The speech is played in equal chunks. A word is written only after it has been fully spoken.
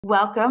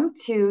Welcome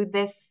to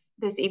this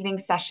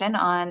evening's session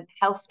on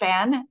health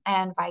span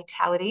and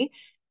vitality.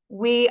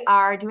 We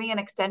are doing an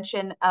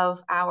extension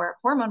of our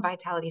hormone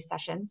vitality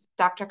sessions.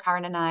 Dr.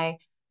 Karin and I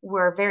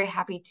were very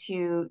happy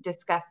to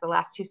discuss the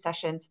last two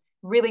sessions,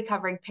 really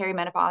covering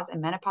perimenopause and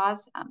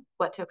menopause,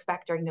 what to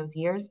expect during those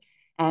years.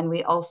 And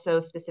we also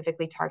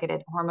specifically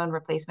targeted hormone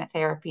replacement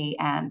therapy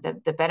and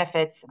the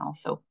benefits and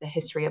also the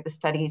history of the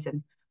studies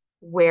and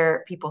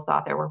where people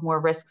thought there were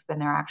more risks than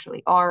there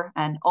actually are,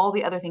 and all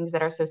the other things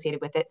that are associated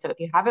with it. So if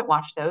you haven't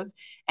watched those,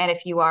 and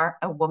if you are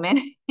a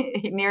woman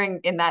nearing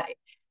in that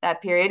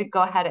period,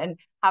 go ahead and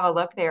have a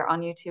look. They're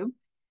on YouTube.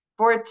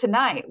 For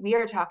tonight, we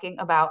are talking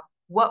about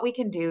what we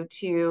can do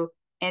to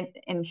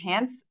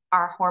enhance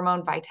our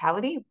hormone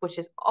vitality, which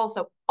is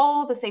also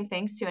all the same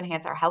things to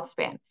enhance our health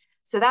span.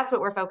 So that's what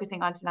we're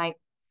focusing on tonight,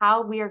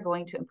 how we are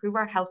going to improve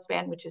our health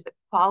span, which is the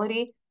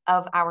quality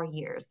of our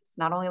years. It's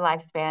not only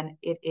lifespan,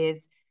 it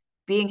is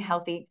being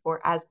healthy for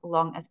as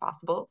long as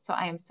possible. So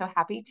I am so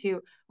happy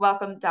to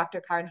welcome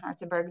Dr. Karin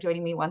Hartzenberg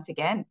joining me once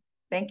again.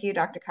 Thank you,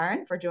 Dr.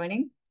 Karin, for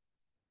joining.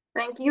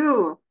 Thank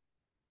you.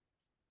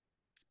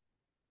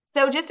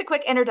 So just a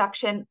quick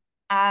introduction,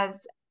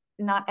 as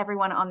not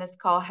everyone on this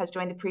call has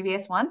joined the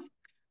previous ones.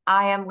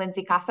 I am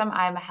Lindsay Kassem.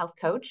 I am a health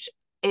coach.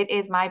 It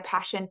is my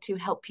passion to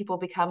help people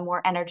become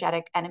more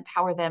energetic and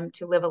empower them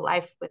to live a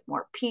life with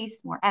more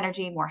peace, more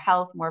energy, more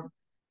health, more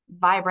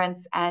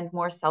vibrance, and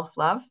more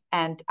self-love.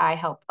 And I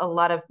help a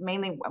lot of,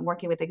 mainly I'm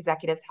working with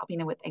executives, helping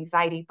them with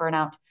anxiety,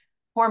 burnout,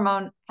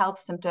 hormone health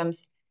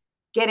symptoms,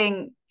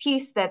 getting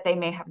peace that they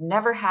may have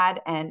never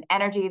had and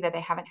energy that they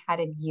haven't had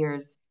in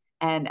years.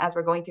 And as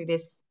we're going through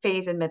this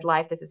phase in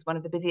midlife, this is one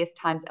of the busiest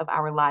times of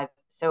our lives.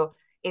 So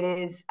it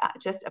is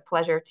just a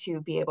pleasure to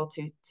be able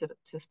to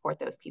support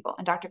those people.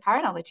 And Dr.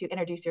 Karin, I'll let you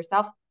introduce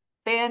yourself.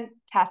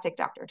 Fantastic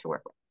doctor to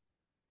work with.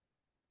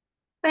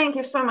 Thank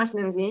you so much,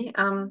 Lindsay.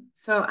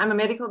 So I'm a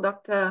medical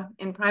doctor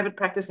in private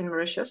practice in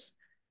Mauritius.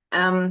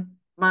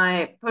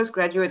 My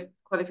postgraduate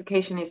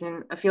qualification is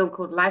in a field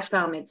called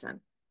lifestyle medicine,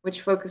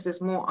 which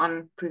focuses more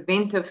on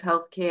preventive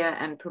healthcare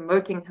and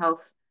promoting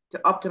health to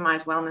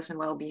optimize wellness and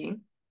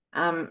well-being.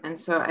 And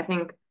so I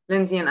think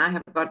Lindsay and I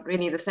have got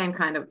really the same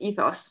kind of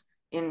ethos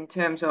in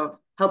terms of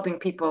helping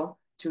people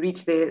to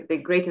reach their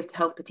greatest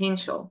health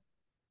potential.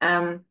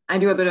 I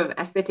do a bit of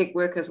aesthetic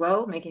work as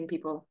well, making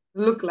people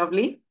look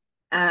lovely.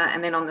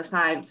 And then on the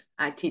side,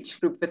 I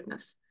teach group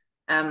fitness.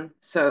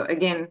 So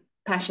again,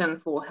 passion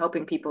for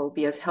helping people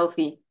be as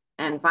healthy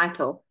and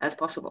vital as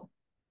possible.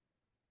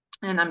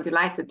 And I'm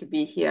delighted to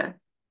be here.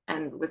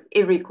 And with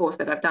every course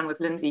that I've done with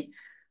Lindsay,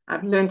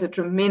 I've learned a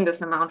tremendous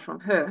amount from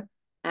her.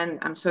 And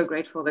I'm so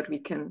grateful that we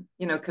can,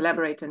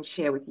 collaborate and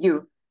share with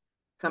you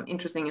some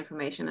interesting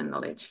information and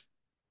knowledge.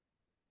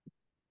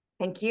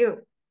 Thank you.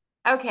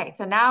 Okay,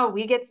 so now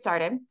we get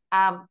started.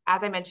 As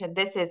I mentioned,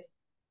 this is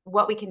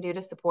what we can do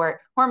to support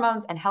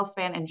hormones and health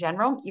span in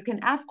general. You can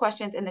ask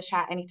questions in the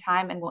chat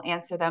anytime and we'll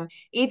answer them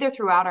either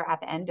throughout or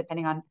at the end,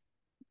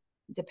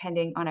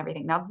 depending on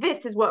everything. Now,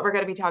 this is what we're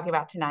going to be talking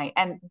about tonight.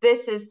 And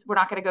we're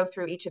not going to go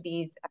through each of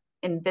these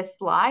in this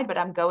slide, but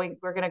we're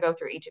going to go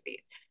through each of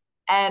these.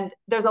 And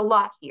there's a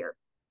lot here.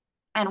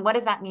 And what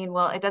does that mean?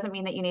 Well, it doesn't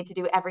mean that you need to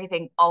do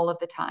everything all of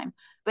the time.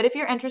 But if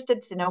you're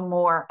interested to know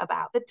more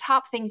about the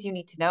top things you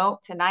need to know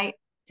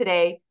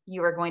today,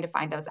 you are going to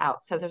find those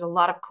out. So there's a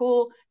lot of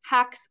cool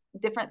hacks,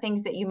 different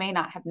things that you may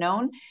not have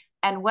known.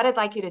 And what I'd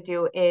like you to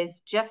do is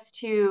just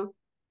to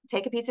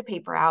take a piece of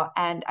paper out.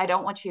 And I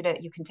don't want you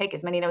can take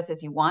as many notes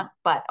as you want,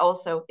 but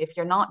also if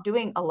you're not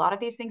doing a lot of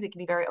these things, it can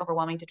be very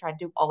overwhelming to try to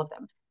do all of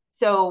them.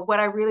 So what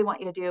I really want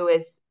you to do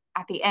is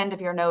at the end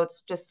of your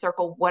notes, just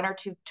circle one or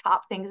two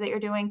top things that you're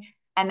doing,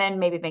 and then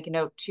maybe make a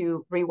note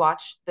to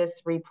rewatch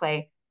this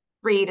replay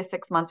 3 to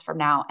 6 months from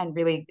now and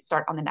really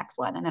start on the next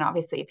one. And then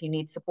obviously if you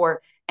need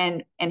support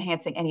and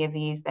enhancing any of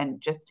these, then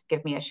just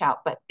give me a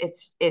shout. But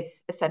it's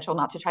essential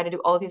not to try to do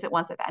all of these at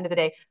once. At the end of the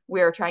day,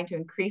 we're trying to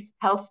increase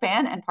health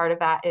span, and part of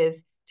that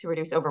is to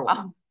reduce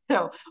overwhelm.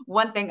 So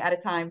one thing at a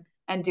time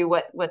and do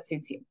what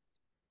suits you.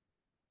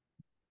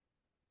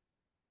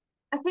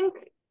 I think,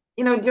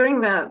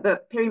 during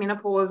the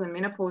perimenopause and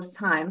menopause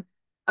time,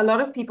 a lot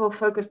of people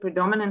focus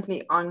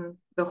predominantly on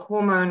the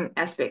hormone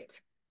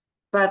aspect,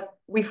 but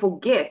we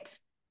forget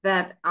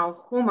that our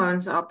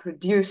hormones are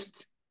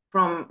produced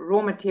from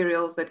raw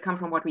materials that come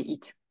from what we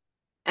eat.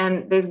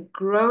 And there's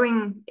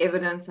growing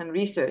evidence and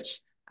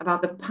research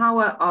about the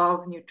power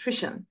of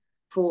nutrition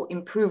for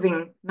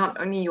improving not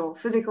only your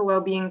physical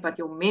well-being, but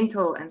your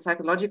mental and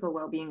psychological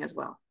well-being as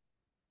well.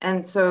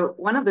 And so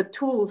one of the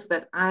tools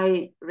that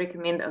I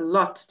recommend a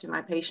lot to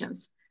my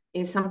patients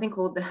is something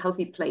called the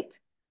healthy plate.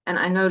 And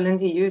I know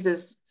Lindsay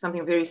uses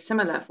something very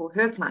similar for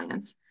her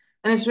clients.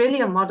 And it's really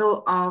a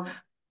model of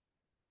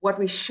what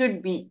we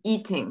should be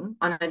eating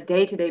on a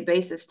day-to-day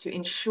basis to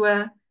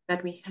ensure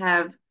that we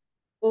have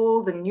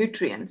all the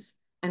nutrients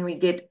and we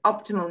get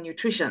optimal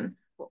nutrition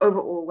for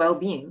overall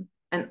well-being,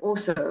 and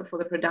also for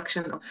the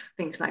production of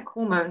things like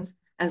hormones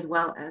as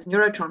well as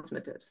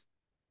neurotransmitters.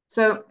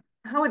 So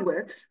how it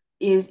works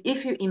is,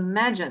 if you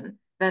imagine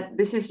that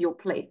this is your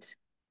plate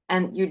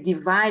and you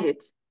divide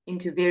it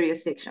into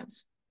various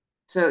sections.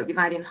 So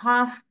divide in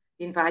half,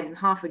 divide in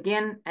half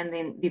again, and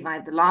then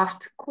divide the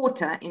last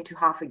quarter into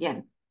half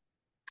again.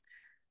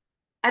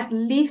 At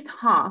least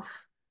half,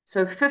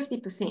 so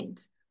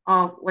 50%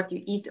 of what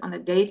you eat on a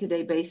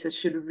day-to-day basis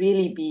should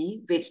really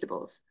be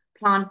vegetables,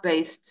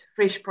 plant-based,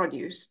 fresh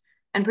produce,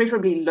 and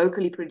preferably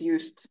locally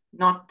produced,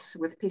 not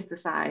with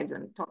pesticides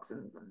and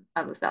toxins and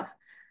other stuff,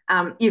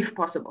 if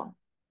possible,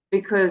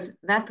 because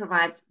that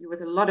provides you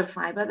with a lot of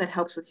fiber that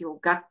helps with your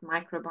gut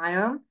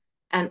microbiome,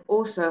 and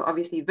also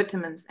obviously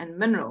vitamins and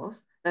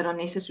minerals that are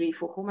necessary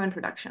for hormone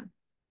production.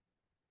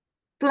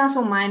 Plus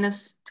or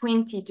minus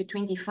 20 to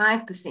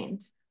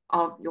 25%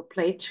 of your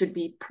plate should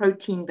be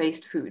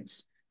protein-based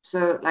foods.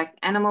 So like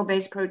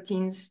animal-based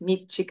proteins,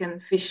 meat,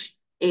 chicken, fish,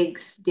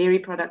 eggs, dairy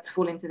products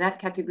fall into that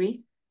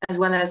category, as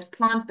well as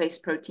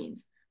plant-based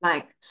proteins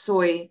like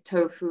soy,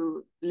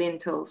 tofu,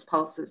 lentils,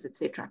 pulses,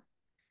 etc.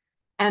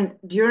 And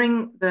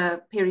during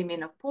the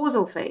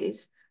perimenopausal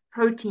phase,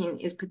 protein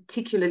is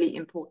particularly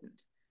important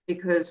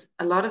because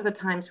a lot of the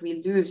times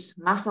we lose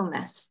muscle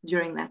mass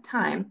during that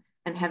time,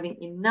 and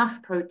having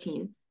enough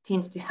protein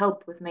tends to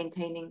help with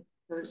maintaining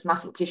those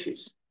muscle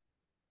tissues.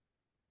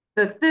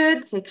 The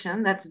third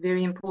section that's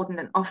very important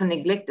and often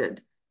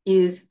neglected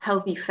is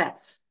healthy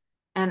fats.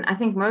 And I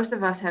think most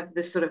of us have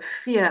this sort of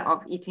fear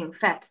of eating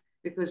fat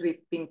because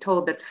we've been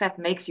told that fat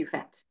makes you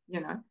fat,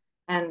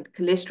 and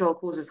cholesterol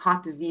causes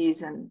heart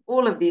disease, and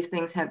all of these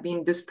things have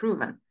been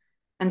disproven.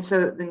 And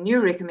so the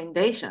new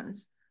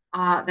recommendations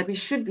are that we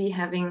should be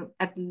having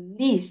at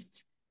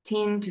least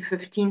 10 to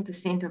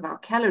 15% of our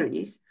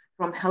calories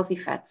from healthy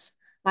fats,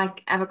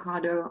 like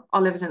avocado,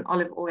 olives and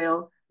olive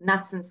oil,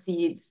 nuts and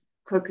seeds,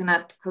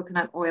 coconut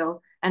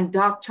oil, and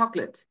dark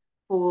chocolate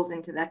falls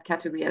into that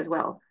category as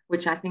well,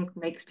 which I think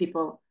makes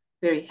people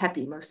very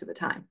happy most of the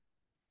time.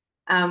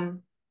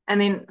 And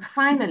then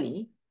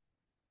finally,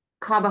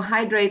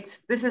 carbohydrates.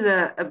 This is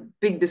a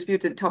big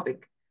disputed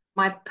topic.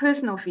 My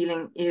personal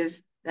feeling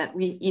is that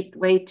we eat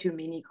way too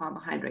many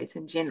carbohydrates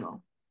in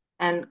general.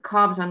 And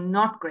carbs are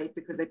not great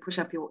because they push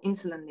up your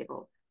insulin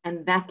level,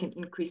 and that can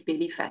increase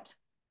belly fat,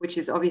 which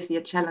is obviously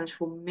a challenge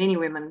for many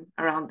women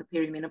around the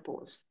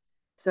perimenopause.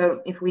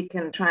 So if we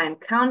can try and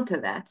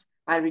counter that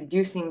by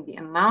reducing the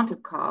amount of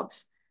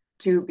carbs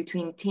to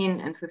between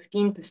 10 and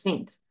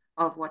 15%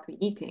 of what we're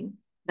eating,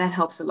 that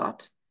helps a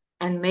lot.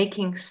 And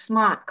making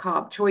smart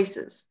carb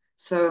choices.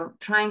 So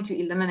trying to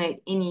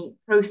eliminate any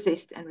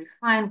processed and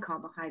refined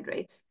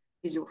carbohydrates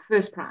is your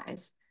first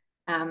prize.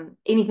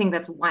 Anything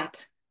that's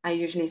white, I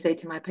usually say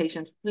to my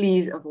patients,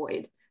 please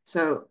avoid.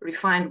 So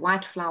refined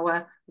white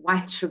flour,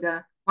 white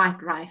sugar,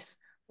 white rice,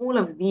 all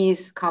of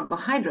these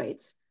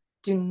carbohydrates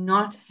do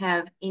not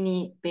have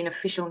any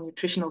beneficial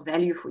nutritional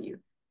value for you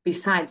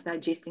besides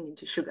digesting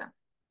into sugar.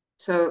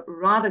 So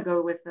rather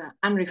go with the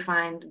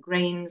unrefined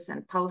grains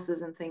and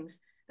pulses and things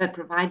that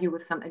provide you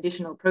with some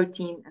additional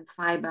protein and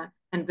fiber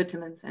and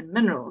vitamins and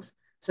minerals,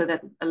 so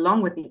that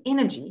along with the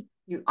energy,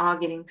 you are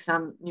getting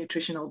some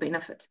nutritional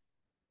benefit.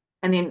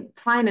 And then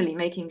finally,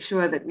 making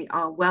sure that we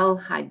are well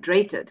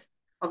hydrated.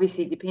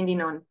 Obviously,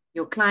 depending on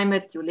your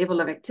climate, your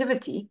level of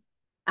activity,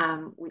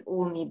 we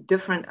all need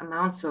different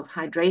amounts of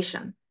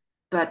hydration.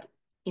 But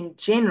in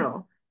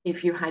general,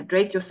 if you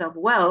hydrate yourself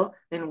well,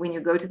 then when you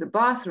go to the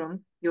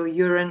bathroom, your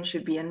urine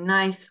should be a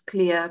nice,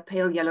 clear,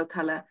 pale yellow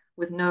color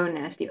with no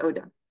nasty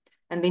odor.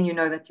 And then you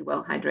know that you're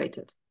well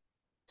hydrated.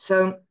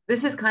 So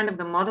this is kind of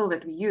the model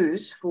that we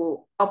use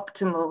for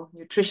optimal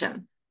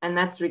nutrition. And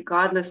that's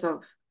regardless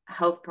of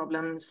health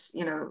problems.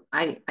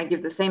 I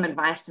give the same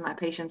advice to my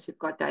patients who've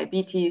got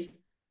diabetes,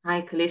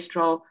 high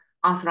cholesterol,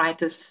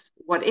 arthritis,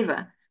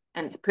 whatever,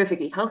 and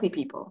perfectly healthy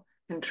people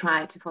can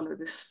try to follow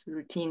this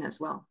routine as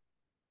well.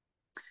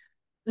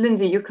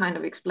 Lindsay, you kind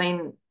of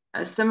explain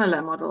a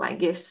similar model, I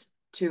guess,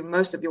 to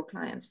most of your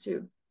clients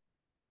too.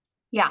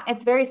 Yeah,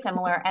 it's very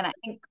similar. And I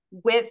think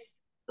with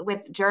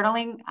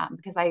journaling,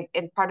 because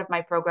in part of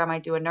my program, I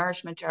do a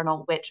nourishment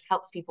journal, which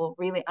helps people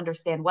really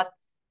understand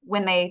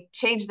when they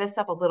change this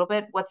up a little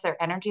bit, what's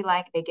their energy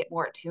like, they get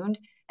more attuned.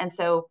 And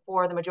so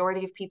for the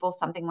majority of people,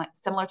 something like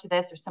similar to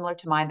this or similar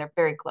to mine, they're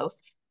very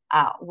close,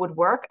 would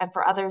work. And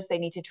for others, they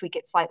need to tweak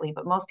it slightly.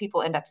 But most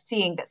people end up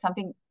seeing that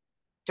something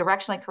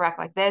directionally correct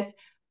like this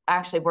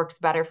actually works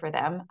better for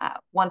them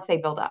once they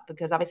build up.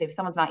 Because obviously, if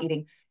someone's not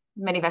eating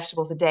many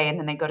vegetables a day and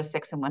then they go to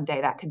 6 in one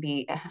day, that can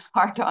be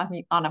hard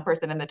on a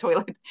person in the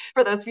toilet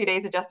for those few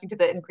days adjusting to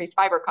the increased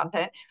fiber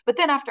content. But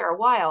then after a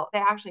while, they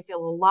actually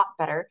feel a lot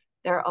better.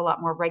 They're a lot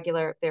more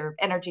regular. Their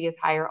energy is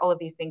higher. All of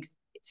these things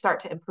start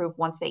to improve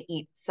once they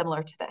eat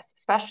similar to this,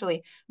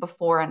 especially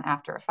before and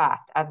after a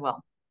fast as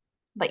well.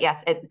 But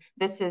yes,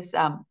 this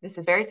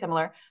is very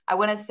similar. I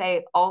want to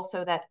say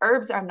also that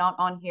herbs are not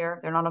on here.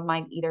 They're not on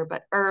mine either,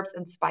 but herbs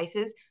and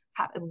spices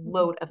have a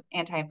load of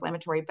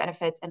anti-inflammatory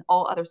benefits and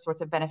all other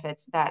sorts of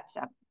benefits that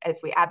if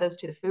we add those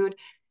to the food,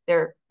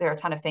 there are a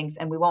ton of things,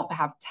 and we won't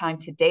have time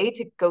today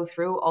to go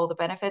through all the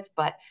benefits,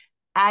 but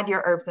add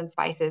your herbs and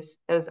spices.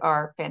 Those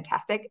are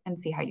fantastic, and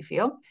see how you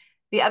feel.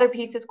 The other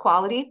piece is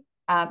quality.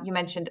 You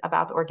mentioned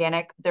about the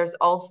organic. There's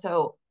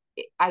also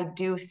I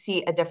do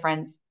see a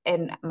difference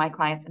in my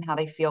clients and how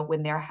they feel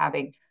when they're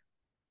having,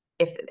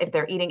 if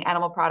they're eating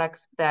animal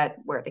products that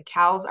where the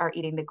cows are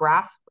eating the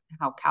grass,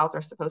 how cows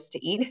are supposed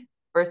to eat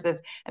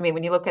versus, I mean,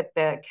 when you look at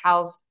the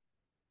cow's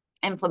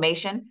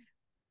inflammation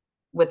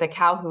with a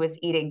cow who is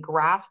eating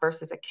grass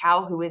versus a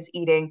cow who is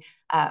eating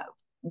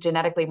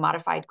genetically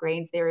modified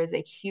grains, there is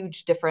a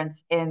huge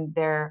difference in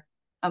their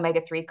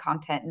omega-3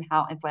 content and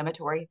how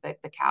inflammatory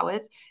the cow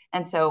is.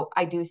 And so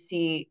I do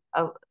see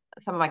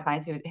some of my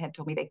clients who had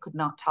told me they could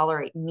not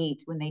tolerate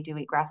meat when they do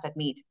eat grass-fed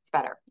meat. It's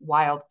better.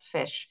 Wild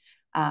fish,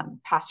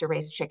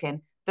 pasture-raised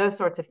chicken, those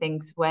sorts of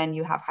things. When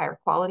you have higher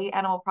quality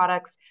animal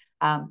products,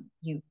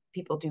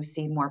 people do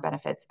see more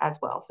benefits as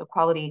well. So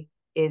quality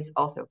is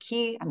also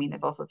key. I mean,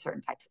 there's also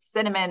certain types of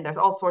cinnamon. There's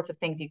all sorts of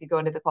things you could go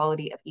into the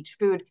quality of each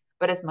food,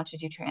 but as much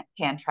as you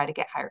can try to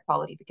get higher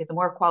quality, because the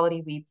more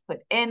quality we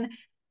put in,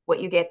 what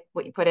you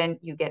put in,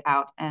 you get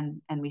out,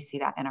 and we see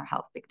that in our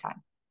health big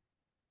time.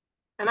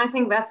 And I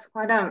think that's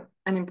quite an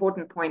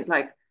important point.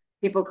 Like,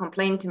 people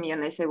complain to me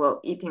and they say,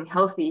 well, eating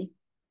healthy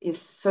is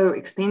so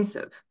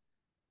expensive.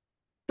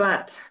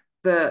 But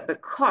the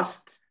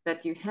cost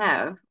that you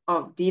have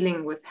of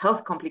dealing with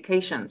health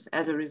complications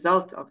as a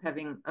result of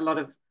having a lot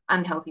of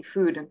unhealthy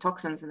food and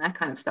toxins and that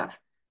kind of stuff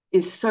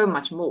is so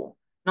much more,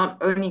 not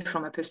only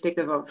from a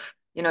perspective of,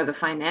 the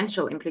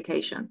financial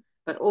implication,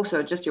 but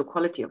also just your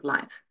quality of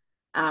life.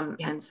 Yeah.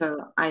 And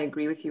so I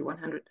agree with you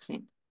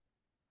 100%.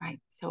 Right.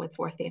 So it's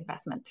worth the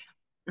investment.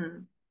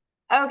 Mm.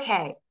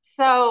 Okay.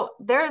 So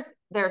there's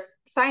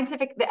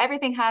scientific,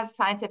 everything has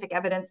scientific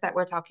evidence that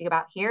we're talking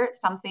about here.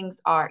 Some things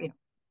are,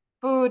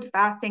 food,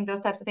 fasting,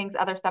 those types of things.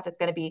 Other stuff is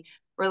going to be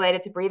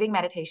related to breathing,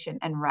 meditation,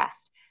 and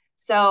rest.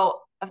 So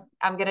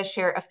I'm going to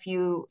share a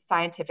few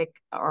scientific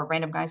or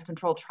randomized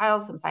controlled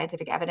trials, some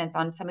scientific evidence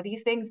on some of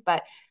these things.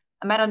 But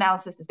a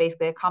meta-analysis is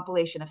basically a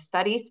compilation of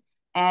studies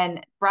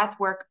and breath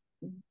work,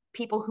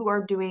 people who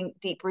are doing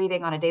deep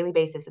breathing on a daily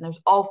basis. And there's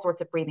all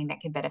sorts of breathing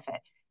that can benefit.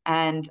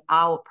 And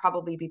I'll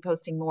probably be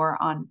posting more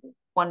on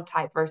one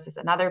type versus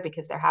another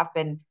because there have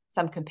been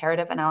some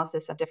comparative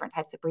analysis of different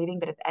types of breathing.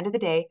 But at the end of the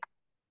day,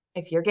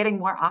 if you're getting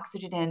more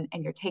oxygen in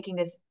and you're taking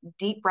this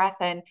deep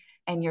breath in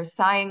and you're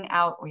sighing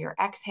out or you're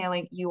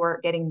exhaling, you are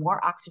getting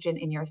more oxygen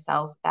in your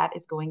cells. That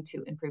is going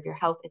to improve your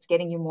health. It's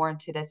getting you more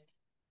into this,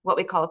 what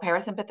we call a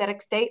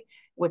parasympathetic state,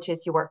 which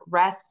is your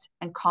rest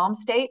and calm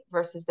state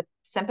versus the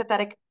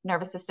sympathetic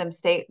nervous system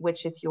state,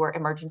 which is your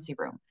emergency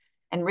room.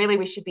 And really,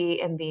 we should be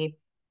in the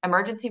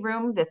emergency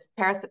room, the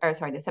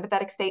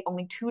sympathetic state,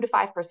 only 2 to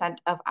 5%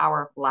 of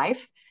our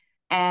life,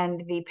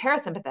 and the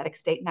parasympathetic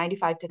state,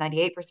 95 to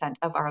 98%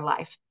 of our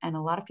life. And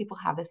a lot of people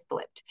have this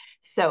blipped.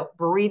 So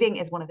breathing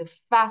is one of the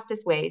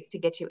fastest ways to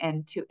get you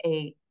into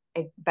a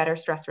better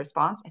stress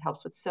response. It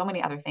helps with so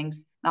many other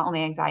things, not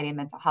only anxiety and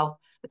mental health,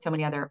 but so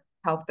many other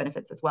health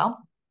benefits as well.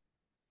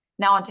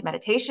 Now on to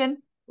meditation.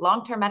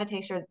 Long-term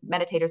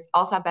meditators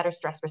also have better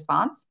stress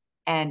response.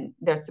 And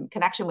there's some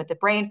connection with the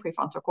brain.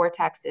 Prefrontal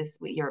cortex is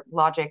your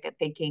logic and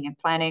thinking and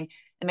planning.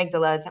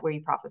 Amygdala is where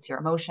you process your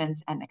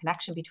emotions, and the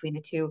connection between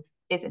the two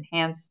is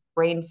enhanced.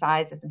 Brain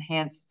size is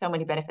enhanced. So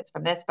many benefits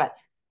from this, but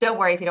don't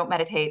worry if you don't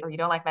meditate or you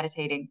don't like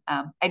meditating.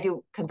 I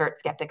do convert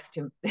skeptics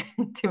to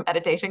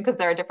meditation because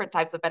there are different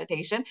types of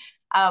meditation.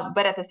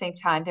 But at the same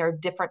time, there are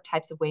different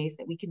types of ways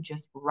that we can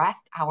just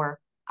rest our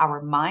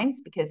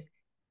minds, because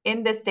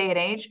in this day and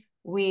age,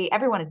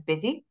 everyone is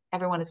busy.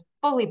 Everyone is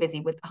fully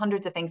busy with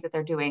hundreds of things that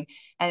they're doing,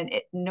 and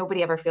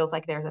nobody ever feels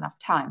like there's enough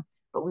time.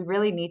 But we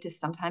really need to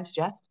sometimes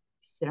just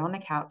sit on the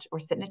couch or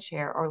sit in a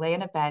chair or lay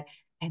in a bed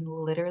and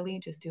literally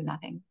just do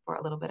nothing for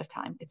a little bit of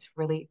time. It's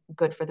really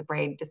good for the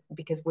brain just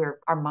because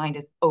our mind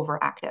is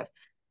overactive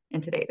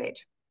in today's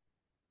age.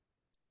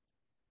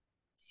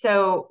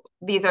 So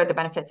these are the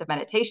benefits of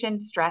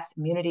meditation: stress,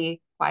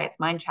 immunity, quiets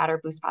mind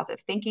chatter, boosts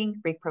positive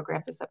thinking,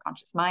 reprograms the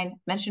subconscious mind.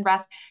 Mentioned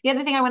rest. The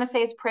other thing I want to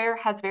say is prayer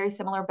has very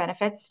similar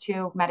benefits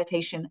to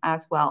meditation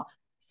as well.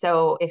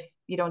 So if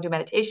you don't do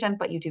meditation,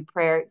 but you do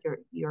prayer,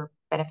 you're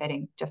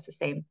benefiting just the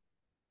same.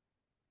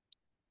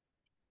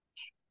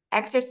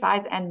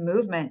 Exercise and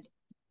movement.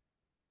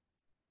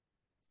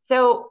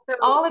 So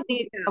all of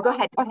these, yeah. go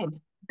ahead.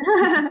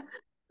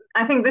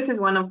 I think this is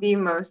one of the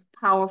most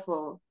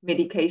powerful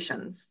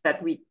medications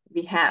that we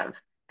have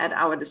at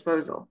our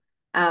disposal,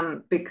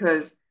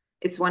 because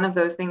it's one of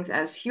those things.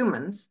 As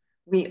humans,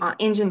 we are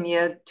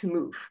engineered to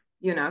move,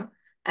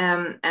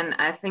 and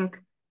I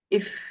think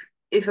if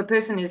a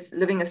person is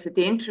living a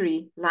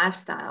sedentary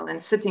lifestyle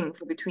and sitting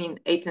for between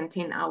 8 and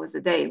 10 hours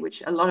a day,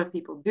 which a lot of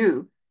people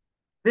do,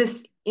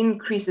 this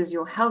increases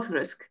your health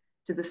risk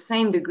to the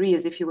same degree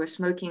as if you were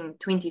smoking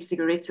 20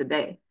 cigarettes a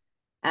day.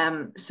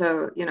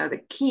 So,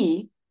 the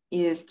key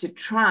is to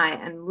try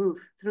and move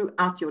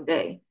throughout your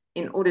day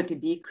in order to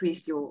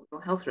decrease your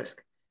health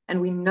risk.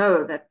 And we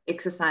know that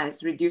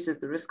exercise reduces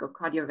the risk of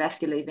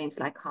cardiovascular events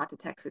like heart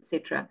attacks,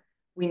 etc.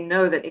 We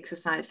know that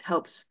exercise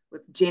helps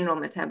with general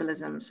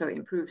metabolism, so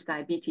improves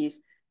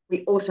diabetes.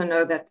 We also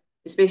know that,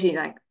 especially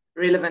like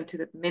relevant to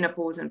the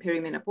menopause and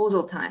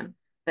perimenopausal time,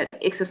 that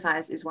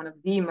exercise is one of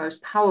the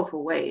most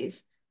powerful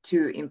ways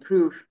to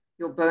improve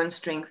your bone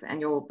strength and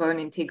your bone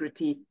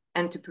integrity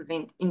and to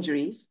prevent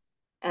injuries.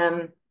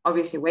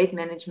 Obviously, weight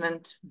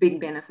management, big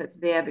benefits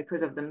there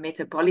because of the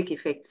metabolic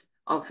effects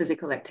of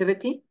physical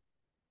activity.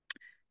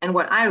 And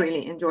what I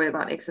really enjoy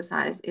about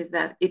exercise is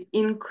that it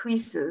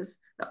increases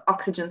the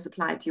oxygen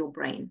supply to your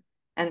brain.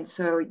 And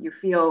so you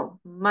feel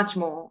much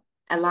more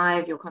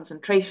alive, your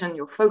concentration,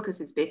 your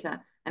focus is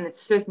better, and it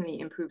certainly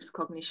improves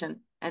cognition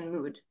and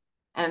mood.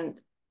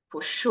 And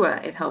for sure,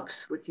 it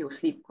helps with your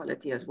sleep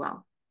quality as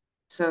well.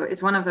 So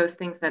it's one of those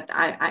things that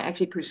I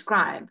actually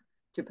prescribe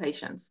to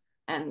patients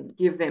and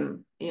give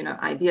them,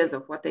 ideas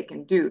of what they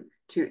can do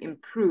to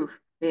improve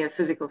their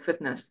physical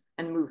fitness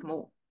and move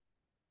more.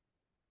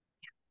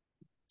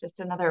 Just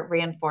another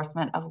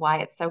reinforcement of why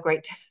it's so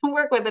great to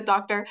work with a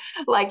doctor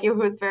like you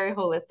who's very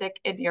holistic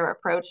in your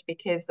approach,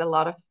 because a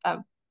lot of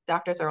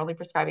doctors are only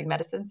prescribing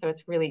medicine. So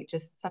it's really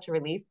just such a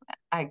relief.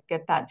 I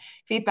get that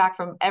feedback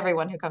from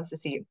everyone who comes to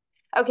see you.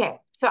 Okay,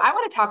 so I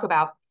want to talk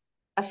about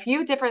a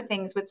few different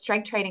things with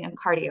strength training and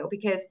cardio,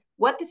 because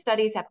what the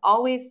studies have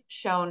always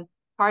shown,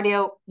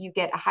 cardio, you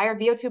get a higher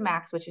VO2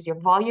 max, which is your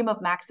volume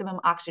of maximum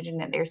oxygen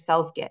that your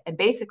cells get. And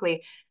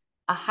basically,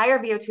 a higher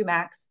VO2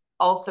 max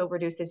also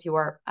reduces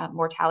your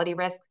mortality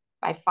risk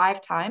by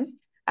 5 times.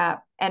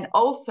 And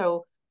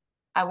also,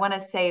 I want to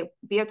say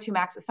VO2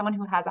 max, as someone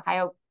who has a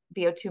high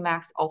VO2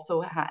 max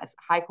also has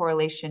high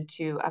correlation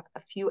to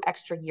a few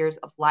extra years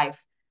of life.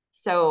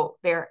 So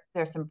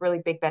there's some really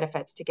big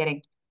benefits to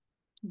getting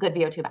good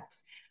VO2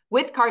 max.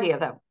 With cardio,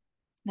 though,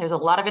 there's a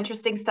lot of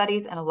interesting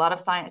studies and a lot of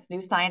science,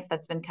 new science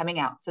that's been coming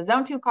out. So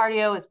zone 2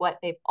 cardio is what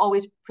they've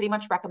always pretty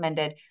much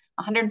recommended,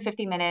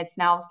 150 minutes.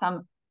 Now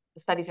some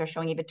studies are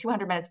showing even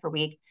 200 minutes per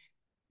week.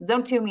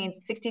 Zone 2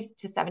 means 60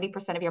 to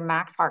 70% of your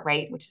max heart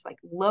rate, which is like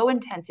low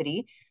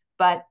intensity,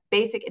 but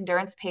basic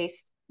endurance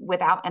pace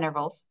without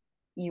intervals.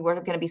 You are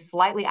going to be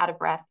slightly out of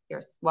breath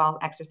while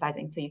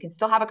exercising. So you can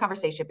still have a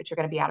conversation, but you're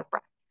going to be out of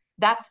breath.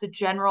 That's the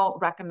general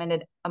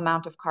recommended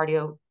amount of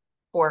cardio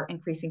for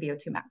increasing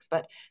VO2 max.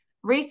 But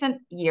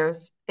recent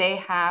years, they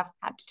have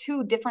had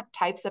 2 different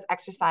types of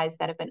exercise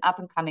that have been up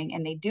and coming,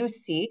 and they do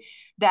see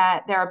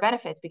that there are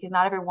benefits because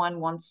not everyone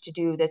wants to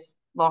do this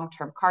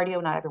long-term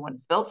cardio. Not everyone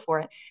is built for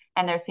it.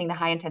 And they're seeing the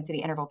high intensity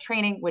interval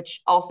training,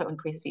 which also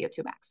increases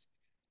VO2 max.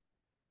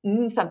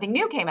 Something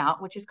new came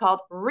out, which is called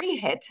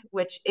REHIT,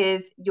 which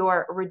is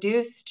your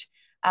reduced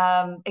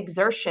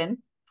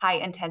exertion, high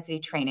intensity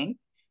training.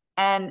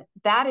 And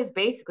that is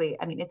basically,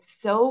 I mean, it's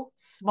so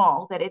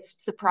small that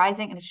it's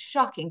surprising and it's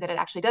shocking that it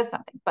actually does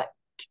something. But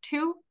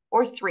 2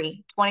 or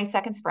 3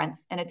 20-second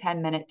sprints in a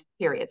 10-minute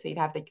period. So you'd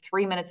have like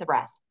 3 minutes of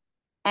rest.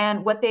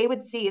 And what they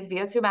would see is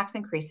VO2 max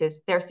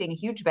increases. They're seeing a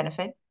huge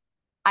benefit.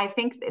 I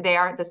think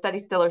the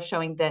studies still are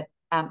showing that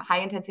high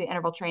intensity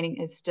interval training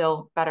is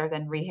still better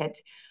than REHIT,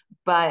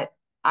 but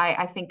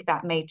I think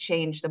that may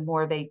change the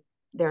more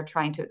they're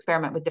trying to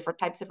experiment with different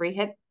types of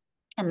REHIT.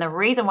 And the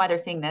reason why they're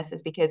seeing this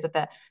is because of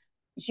the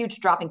huge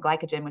drop in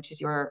glycogen, which is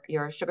your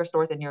sugar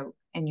stores in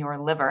your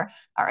liver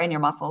or in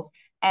your muscles.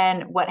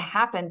 And what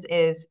happens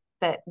is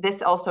that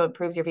this also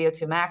improves your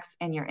VO2 max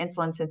and your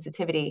insulin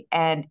sensitivity,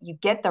 and you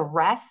get the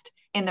rest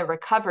in the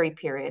recovery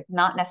period,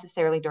 not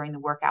necessarily during the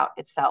workout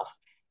itself.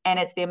 And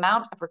it's the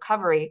amount of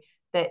recovery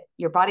that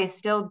your body is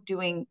still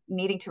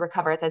needing to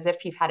recover. It's as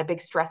if you've had a big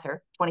stressor,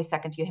 20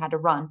 seconds you had to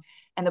run,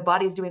 and the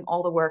body is doing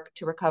all the work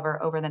to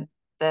recover over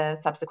the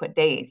subsequent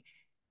days,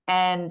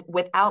 and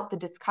without the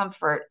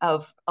discomfort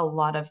of a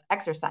lot of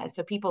exercise.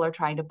 So people are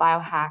trying to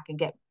biohack and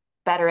get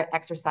better at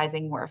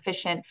exercising, more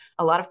efficient.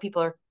 A lot of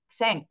people are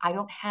saying, I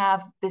don't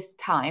have this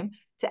time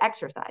to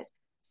exercise.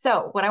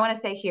 So what I want to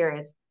say here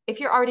is, if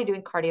you're already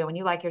doing cardio and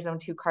you like your zone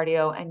 2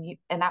 cardio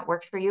and that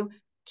works for you,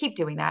 keep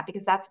doing that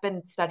because that's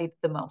been studied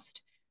the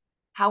most.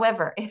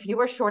 However, if you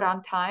are short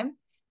on time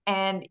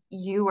and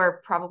you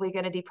are probably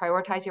going to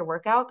deprioritize your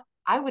workout,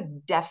 I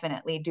would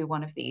definitely do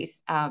one of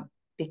these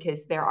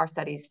because there are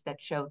studies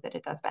that show that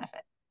it does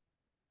benefit.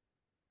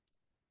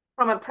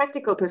 From a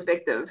practical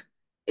perspective,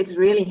 it's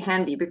really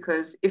handy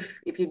because if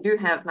you do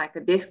have like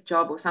a desk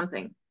job or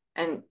something,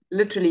 and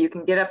literally you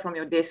can get up from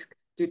your desk,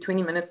 do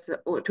 20 minutes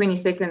or 20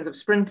 seconds of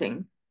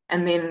sprinting,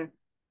 and then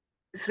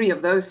 3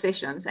 of those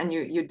sessions, and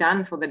you're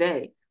done for the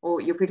day, or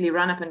you quickly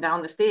run up and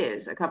down the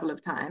stairs a couple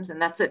of times, and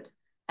that's it.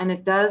 And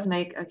it does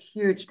make a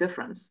huge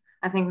difference.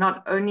 I think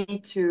not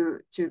only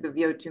to the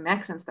VO2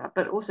 max and stuff,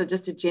 but also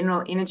just a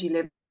general energy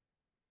level.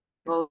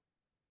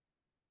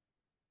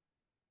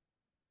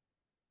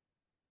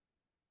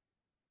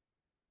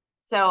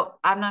 So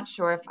I'm not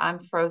sure if I'm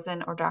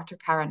frozen or Dr.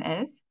 Karen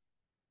is,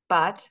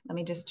 but let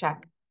me just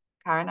check.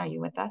 Karen, are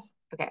you with us?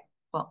 Okay,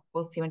 well,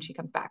 we'll see when she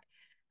comes back.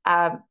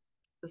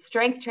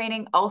 Strength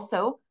training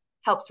also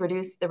helps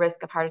reduce the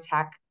risk of heart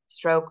attack,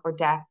 stroke, or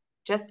death.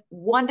 Just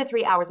 1 to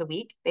 3 hours a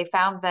week. They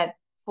found that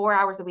 4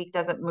 hours a week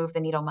doesn't move the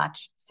needle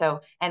much.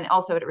 So, and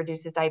also it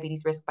reduces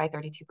diabetes risk by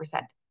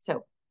 32%.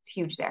 So it's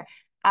huge there.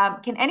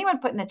 Can anyone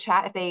put in the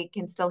chat if they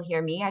can still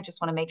hear me? I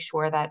just want to make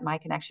sure that my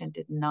connection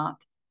did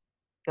not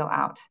go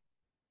out.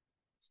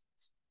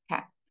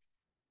 Okay.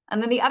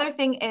 And then the other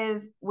thing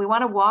is we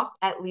want to walk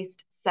at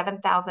least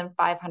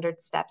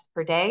 7,500 steps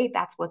per day.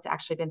 That's what's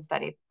actually been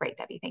studied. Great,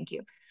 Debbie. Thank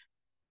you.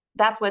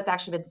 That's what's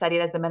actually been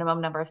studied as the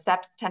minimum number of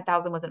steps.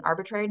 10,000 was an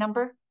arbitrary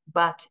number,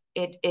 but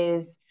it's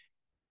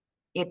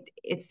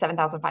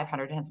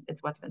 7,500.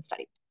 It's what's been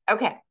studied.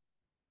 Okay.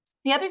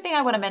 The other thing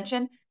I want to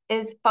mention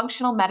is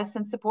functional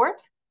medicine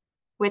support,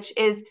 which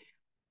is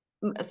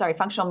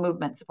functional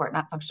movement support,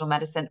 not functional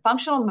medicine.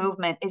 Functional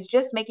movement is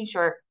just making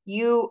sure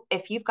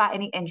if you've got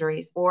any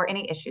injuries or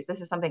any issues,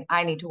 this is something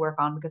I need to work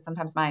on because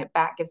sometimes my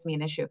back gives me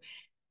an issue.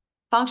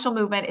 Functional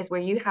movement is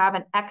where you have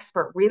an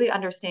expert really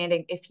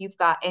understanding if you've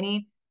got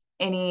any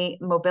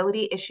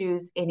mobility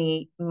issues,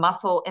 any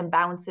muscle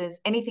imbalances,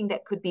 anything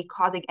that could be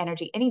causing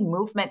energy, any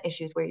movement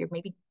issues where you're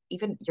maybe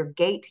even your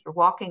gait, your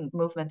walking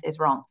movement is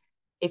wrong.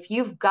 If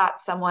you've got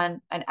someone,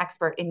 an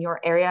expert in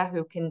your area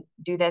who can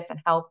do this and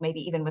help,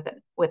 maybe even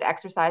with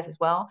exercise as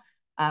well,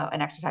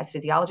 an exercise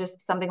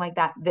physiologist, something like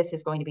that, this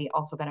is going to be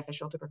also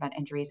beneficial to prevent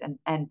injuries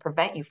and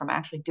prevent you from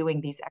actually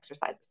doing these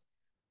exercises.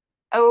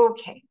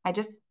 Okay,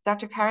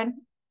 Dr.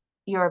 Karen,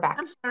 you're back.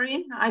 I'm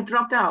sorry, I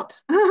dropped out.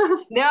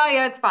 No,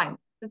 yeah, it's fine.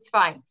 It's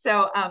fine.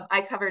 So I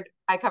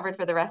covered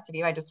for the rest of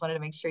you. I just wanted to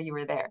make sure you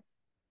were there.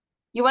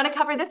 You want to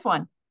cover this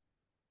one?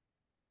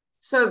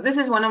 So this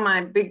is one of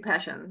my big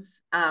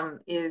passions,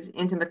 is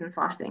intermittent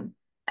fasting.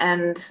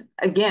 And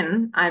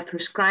again, I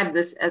prescribe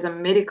this as a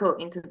medical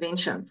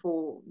intervention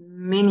for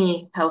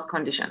many health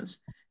conditions.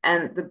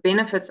 And the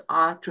benefits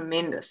are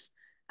tremendous,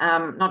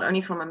 not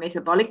only from a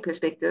metabolic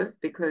perspective,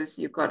 because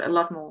you've got a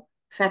lot more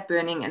fat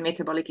burning and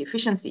metabolic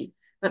efficiency,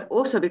 but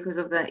also because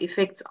of the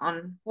effects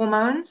on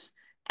hormones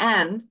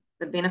and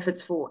the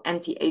benefits for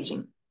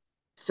anti-aging.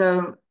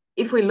 So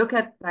if we look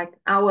at like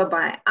hour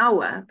by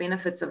hour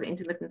benefits of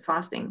intermittent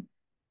fasting,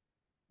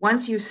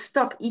 once you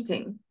stop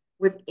eating,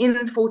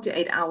 within 4 to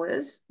 8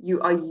 hours, you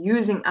are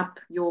using up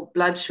your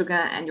blood sugar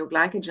and your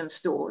glycogen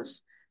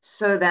stores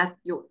so that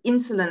your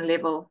insulin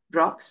level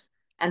drops.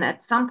 And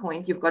at some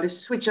point, you've got to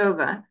switch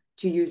over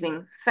to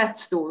using fat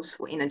stores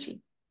for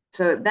energy.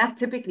 So that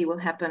typically will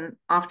happen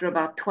after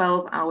about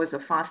 12 hours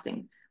of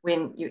fasting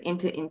when you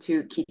enter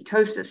into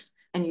ketosis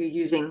and you're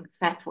using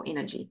fat for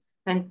energy.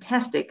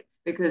 Fantastic,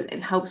 because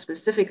it helps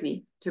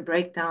specifically to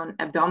break down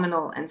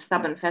abdominal and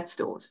stubborn fat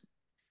stores.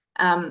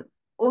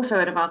 Also,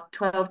 at about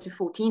 12 to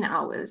 14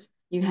 hours,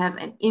 you have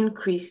an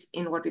increase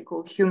in what we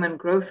call human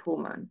growth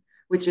hormone,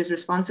 which is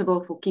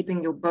responsible for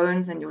keeping your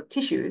bones and your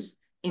tissues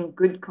in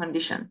good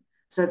condition.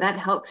 So that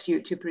helps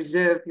you to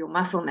preserve your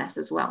muscle mass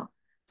as well.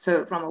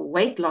 So from a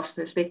weight loss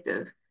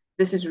perspective,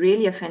 this is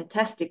really a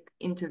fantastic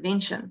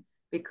intervention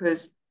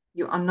because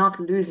you are not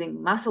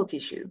losing muscle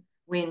tissue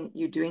when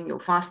you're doing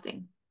your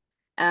fasting.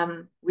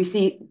 We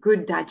see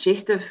good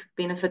digestive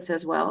benefits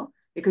as well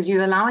because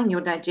you're allowing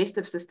your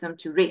digestive system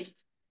to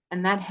rest.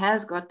 And that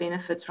has got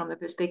benefits from the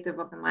perspective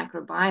of the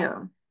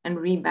microbiome and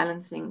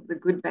rebalancing the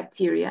good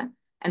bacteria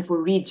and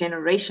for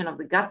regeneration of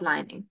the gut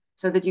lining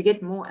so that you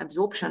get more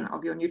absorption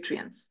of your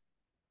nutrients.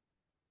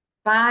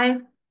 By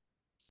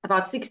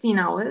about 16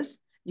 hours,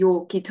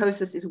 your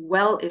ketosis is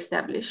well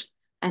established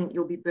and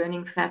you'll be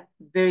burning fat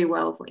very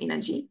well for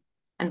energy.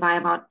 And by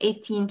about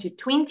 18 to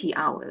 20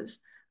 hours,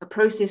 a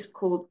process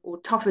called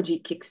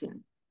autophagy kicks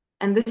in.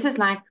 And this is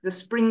like the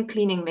spring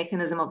cleaning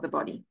mechanism of the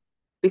body.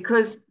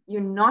 Because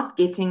you're not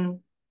getting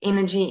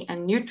energy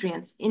and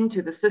nutrients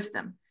into the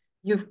system,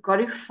 you've got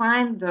to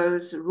find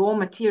those raw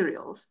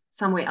materials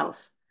somewhere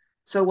else.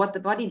 So what the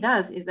body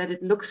does is that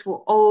it looks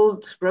for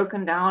old,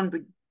 broken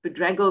down,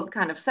 bedraggled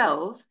kind of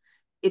cells.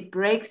 It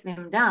breaks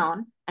them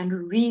down and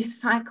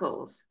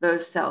recycles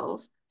those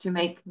cells to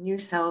make new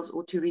cells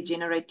or to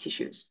regenerate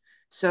tissues.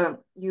 So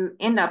you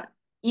end up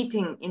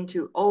eating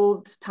into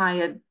old,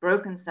 tired,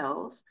 broken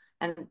cells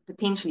and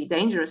potentially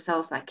dangerous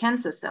cells like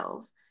cancer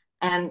cells,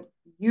 and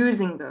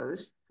using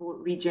those for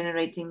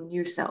regenerating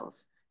new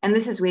cells. And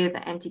this is where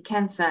the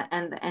anti-cancer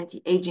and the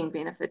anti-aging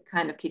benefit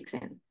kind of kicks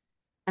in.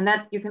 And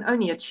that you can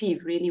only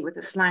achieve really with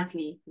a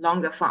slightly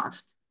longer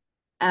fast.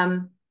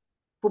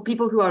 For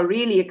people who are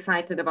really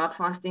excited about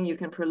fasting, you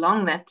can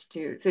prolong that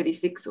to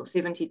 36 or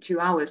 72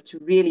 hours to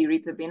really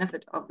reap the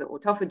benefit of the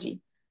autophagy.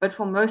 But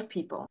for most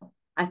people,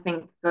 I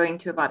think going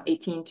to about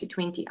 18 to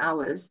 20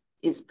 hours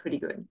is pretty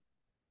good.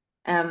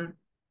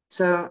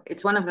 So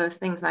it's one of those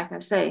things, like I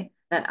say,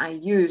 that I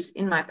use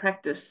in my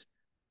practice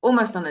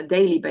almost on a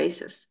daily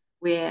basis,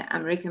 where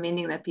I'm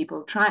recommending that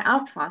people try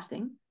out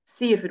fasting,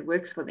 see if it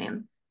works for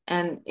them.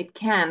 And it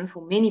can,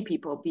 for many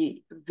people,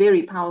 be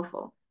very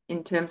powerful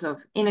in terms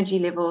of energy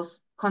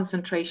levels,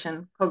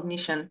 concentration,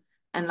 cognition,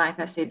 and like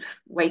I said,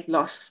 weight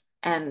loss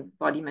and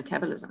body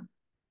metabolism.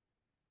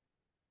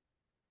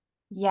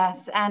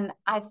 Yes, and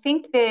I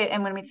think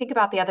and when we think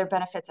about the other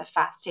benefits of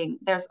fasting,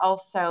 there's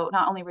also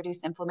not only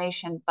reduced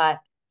inflammation, but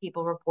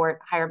people report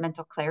higher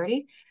mental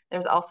clarity.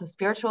 There's also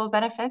spiritual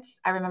benefits.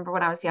 I remember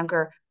when I was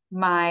younger,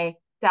 my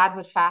dad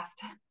would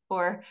fast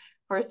for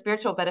for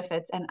spiritual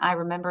benefits. And I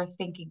remember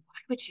thinking, why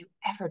would you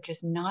ever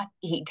just not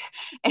eat?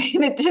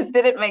 And it just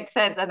didn't make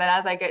sense. And then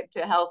as I get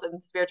to health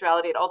and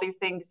spirituality and all these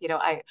things,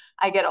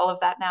 I get all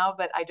of that now,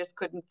 but I just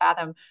couldn't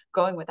fathom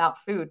going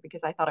without food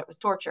because I thought it was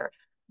torture.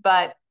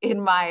 But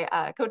in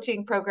my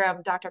coaching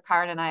program, Dr.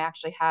 Karen and I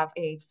actually have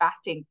a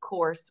fasting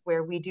course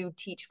where we do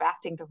teach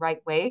fasting the right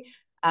way,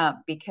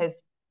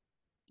 because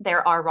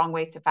there are wrong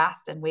ways to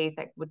fast and ways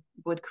that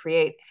would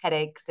create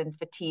headaches and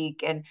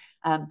fatigue and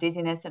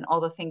dizziness and all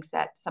the things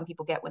that some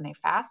people get when they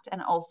fast.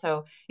 And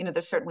also,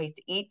 there's certain ways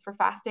to eat for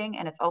fasting,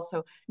 and it's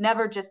also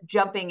never just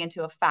jumping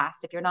into a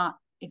fast if you're not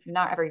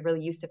ever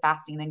really used to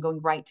fasting, then going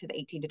right to the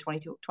 18 to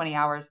 20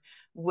 hours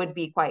would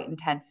be quite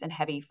intense and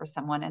heavy for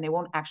someone, and they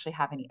won't actually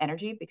have any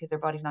energy because their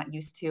body's not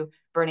used to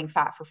burning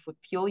fat for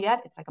fuel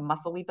yet. It's like a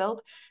muscle we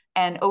build.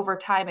 And over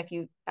time, if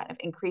you kind of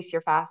increase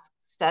your fast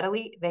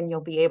steadily, then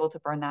you'll be able to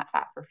burn that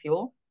fat for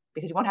fuel,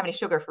 because you won't have any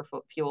sugar for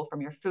fuel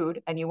from your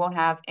food, and you won't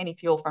have any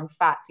fuel from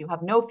fat. So you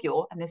have no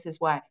fuel. And this is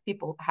why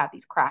people have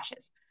these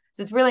crashes.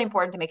 So it's really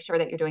important to make sure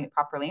that you're doing it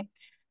properly.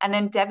 And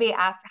then Debbie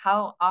asked,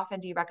 how often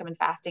do you recommend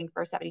fasting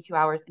for 72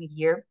 hours in a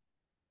year?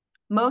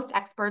 Most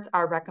experts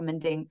are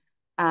recommending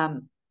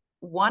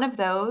one of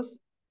those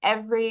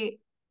every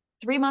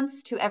 3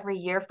 months to every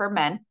year for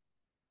men.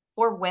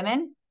 For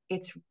women,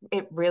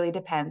 it really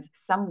depends.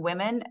 Some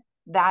women,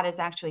 that is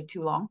actually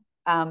too long,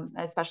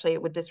 especially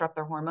it would disrupt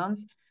their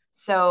hormones.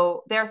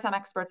 So there are some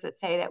experts that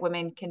say that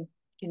women can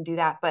do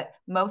that, but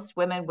most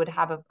women would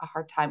have a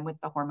hard time with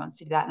the hormones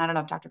to do that. And I don't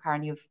know if Dr.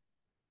 Karen, you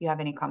have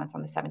any comments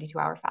on the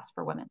 72-hour fast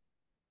for women?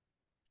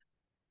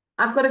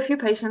 I've got a few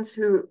patients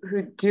who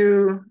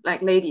do,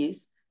 like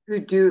ladies, who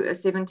do a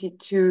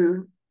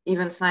 72,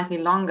 even slightly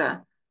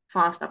longer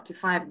fast, up to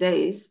 5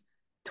 days,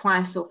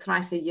 twice or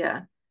thrice a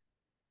year.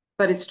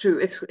 But it's true,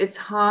 it's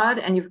hard,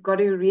 and you've got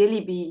to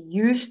really be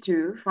used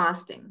to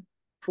fasting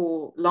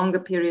for longer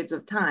periods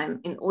of time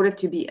in order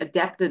to be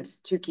adapted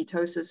to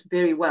ketosis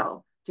very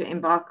well, to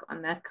embark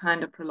on that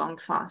kind of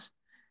prolonged fast.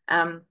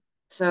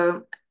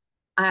 So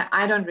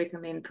I don't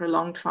recommend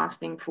prolonged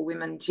fasting for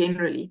women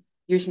generally.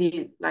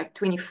 Usually like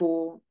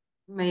 24,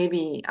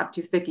 maybe up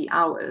to 30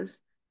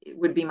 hours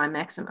would be my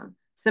maximum,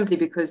 simply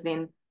because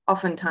then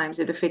oftentimes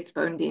it affects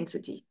bone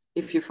density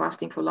if you're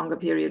fasting for longer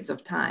periods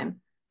of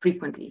time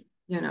frequently,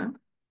 Yeah.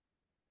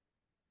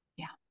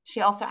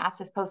 She also asked,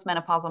 does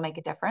postmenopausal make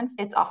a difference?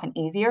 It's often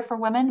easier for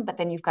women, but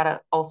then you've got to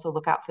also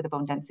look out for the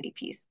bone density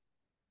piece.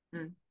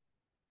 Mm.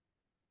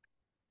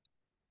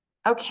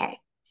 Okay,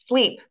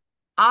 sleep.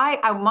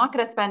 I'm not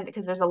going to spend,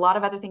 because there's a lot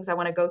of other things I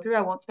want to go through.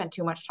 I won't spend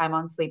too much time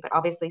on sleep, but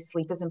obviously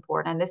sleep is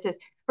important. And this is,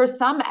 for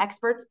some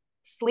experts,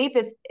 sleep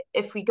is,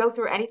 if we go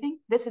through anything,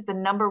 this is the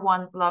number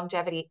one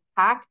longevity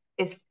hack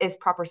is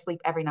proper sleep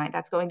every night.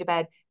 That's going to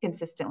bed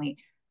consistently.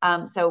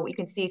 So you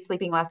can see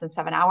sleeping less than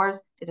 7 hours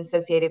is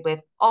associated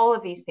with all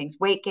of these things: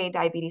 weight gain,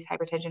 diabetes,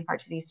 hypertension, heart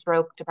disease,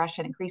 stroke,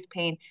 depression, increased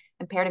pain,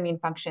 impaired immune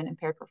function,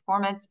 impaired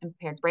performance,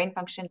 impaired brain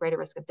function, greater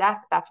risk of death.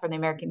 That's from the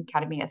American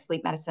Academy of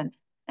Sleep Medicine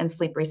and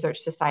Sleep Research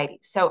Society.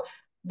 So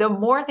the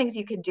more things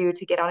you can do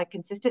to get on a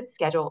consistent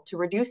schedule to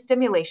reduce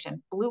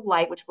stimulation, blue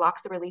light, which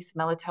blocks the release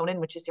of melatonin,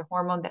 which is your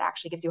hormone that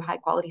actually gives you high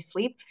quality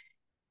sleep.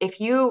 If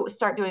you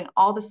start doing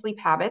all the sleep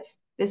habits,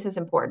 this is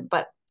important.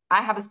 But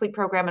I have a sleep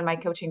program in my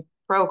coaching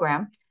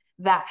program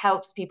that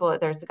helps people.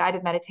 There's a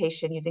guided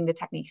meditation using the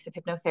techniques of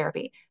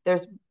hypnotherapy.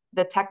 There's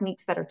the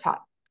techniques that are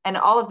taught. And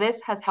all of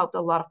this has helped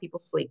a lot of people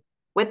sleep.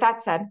 With that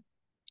said,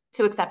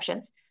 two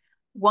exceptions.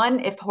 One,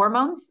 if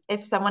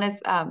someone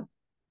is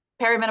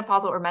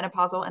perimenopausal or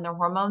menopausal and their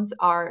hormones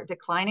are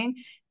declining,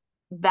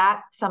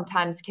 that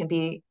sometimes can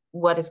be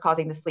what is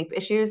causing the sleep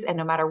issues. And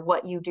no matter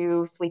what you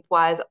do sleep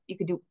wise, you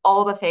could do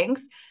all the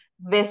things.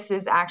 This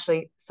is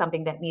actually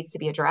something that needs to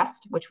be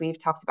addressed, which we've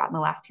talked about in the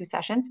last two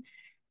sessions.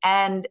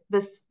 And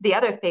the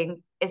other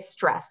thing is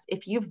stress.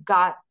 If you've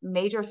got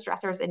major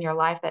stressors in your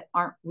life that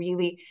aren't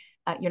really,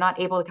 you're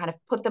not able to kind of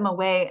put them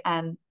away,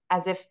 and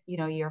as if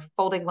you're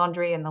folding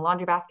laundry and the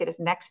laundry basket is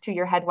next to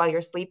your head while you're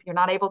asleep, you're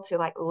not able to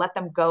like let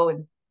them go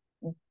and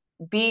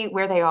be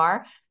where they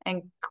are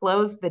and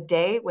close the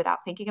day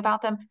without thinking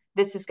about them.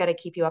 This is going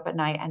to keep you up at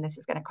night, and this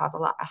is going to cause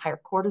a higher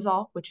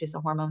cortisol, which is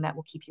a hormone that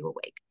will keep you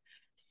awake.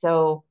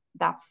 So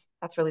that's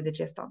really the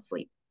gist on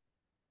sleep.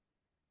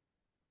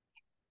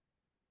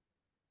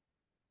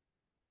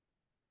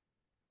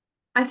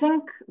 I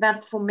think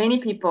that for many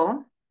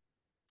people,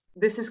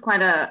 this is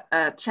quite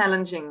a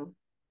challenging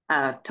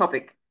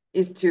topic,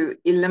 is to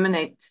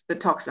eliminate the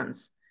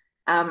toxins.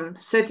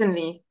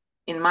 Certainly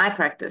in my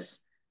practice,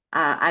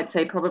 I'd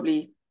say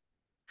probably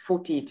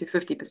 40 to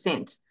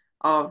 50%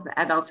 of the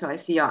adults who I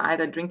see are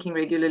either drinking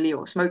regularly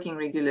or smoking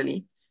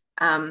regularly.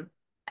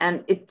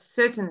 And it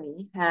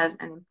certainly has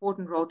an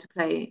important role to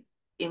play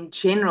in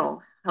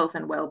general health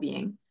and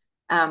well-being,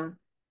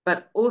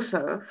 but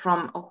also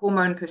from a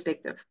hormone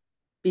perspective.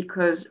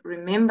 Because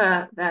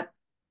remember that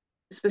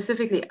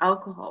specifically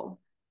alcohol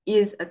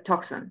is a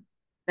toxin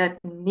that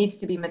needs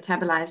to be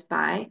metabolized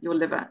by your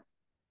liver.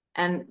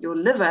 And your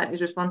liver is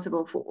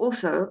responsible for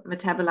also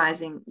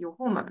metabolizing your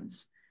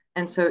hormones.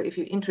 And so if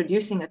you're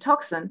introducing a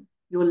toxin,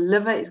 your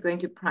liver is going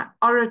to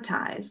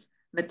prioritize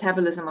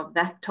metabolism of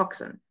that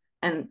toxin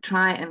and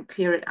try and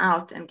clear it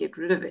out and get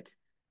rid of it,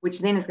 which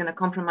then is going to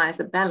compromise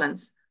the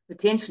balance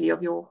potentially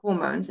of your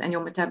hormones and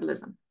your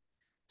metabolism.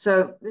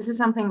 So this is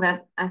something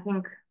that I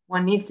think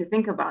one needs to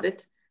think about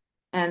it.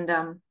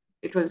 And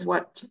it was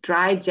what,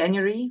 dry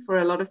January for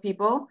a lot of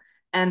people.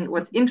 And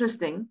what's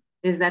interesting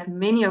is that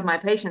many of my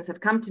patients have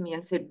come to me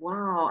and said,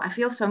 wow, I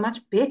feel so much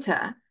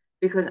better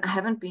because I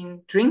haven't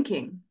been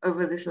drinking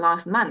over this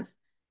last month.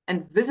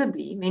 And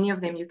visibly, many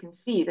of them you can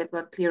see they've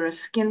got clearer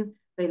skin,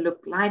 they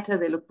look lighter,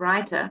 they look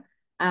brighter.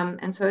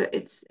 And so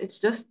it's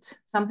just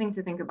something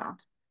to think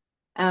about.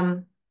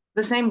 Um,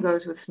 the same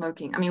goes with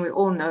smoking. I mean, we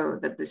all know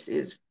that this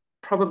is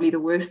probably the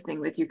worst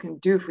thing that you can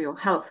do for your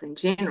health in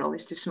general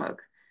is to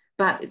smoke.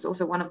 But it's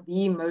also one of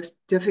the most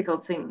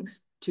difficult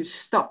things to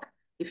stop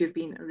if you've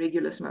been a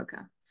regular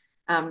smoker.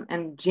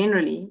 And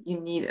generally, you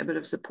need a bit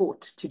of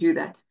support to do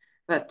that.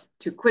 But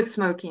to quit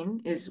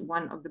smoking is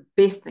one of the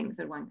best things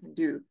that one can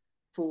do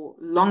for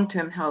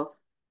long-term health,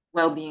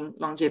 well-being,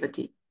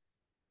 longevity.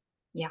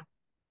 Yeah,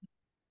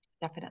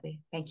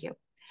 definitely. Thank you.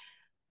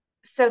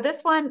 So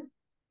this one,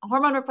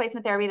 hormone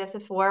replacement therapy, this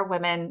is for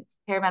women,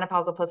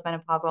 perimenopausal,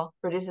 postmenopausal,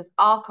 reduces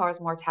all-cause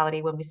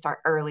mortality when we start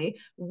early.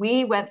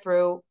 We went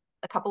through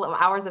a couple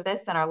of hours of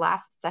this in our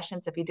last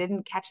sessions. If you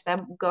didn't catch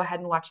them, go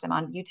ahead and watch them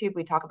on YouTube.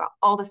 We talk about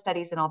all the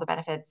studies and all the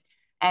benefits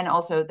and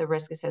also the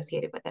risk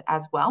associated with it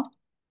as well.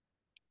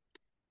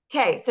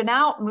 Okay, so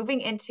now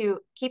moving into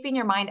keeping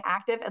your mind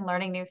active and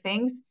learning new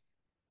things.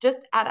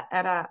 Just at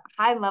a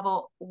high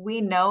level, we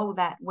know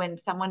that when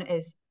someone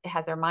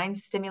has their mind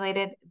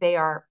stimulated, they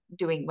are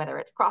doing, whether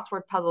it's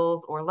crossword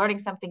puzzles or learning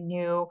something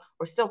new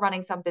or still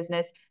running some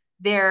business,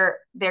 they're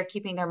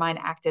keeping their mind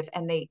active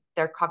and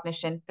their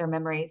cognition, their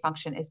memory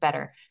function is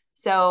better.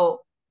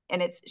 So,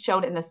 and it's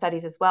shown in the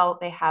studies as well,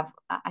 they have,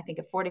 I think,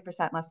 a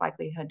 40% less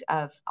likelihood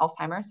of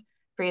Alzheimer's,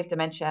 free of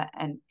dementia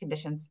and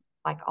conditions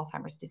like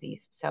Alzheimer's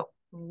disease. So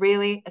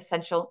really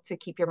essential to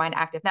keep your mind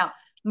active. Now,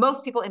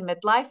 most people in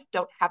midlife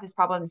don't have this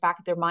problem. In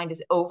fact, their mind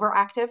is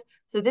overactive.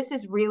 So this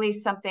is really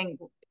something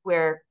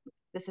where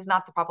this is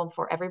not the problem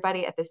for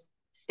everybody at this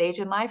stage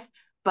in life,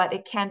 but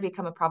it can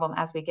become a problem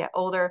as we get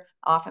older.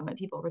 Often when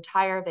people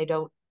retire, they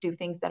don't do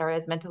things that are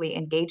as mentally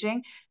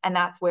engaging. And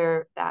that's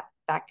where that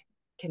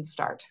can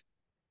start.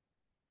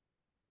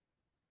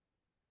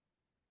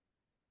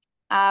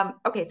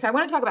 Okay, so I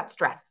want to talk about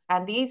stress.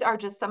 And these are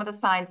just some of the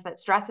signs that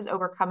stress is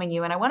overcoming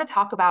you. And I want to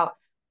talk about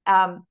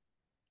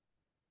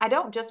I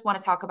don't just want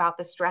to talk about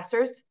the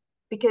stressors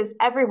because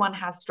everyone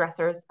has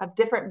stressors of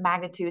different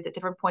magnitudes at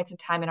different points in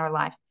time in our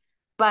life.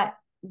 But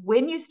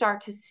when you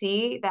start to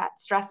see that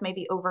stress may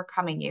be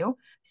overcoming you,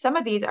 some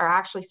of these are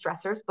actually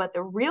stressors, but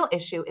the real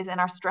issue is in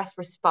our stress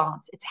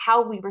response. It's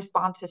how we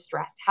respond to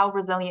stress, how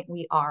resilient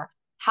we are,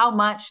 how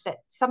much that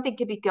something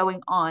could be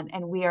going on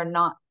and we are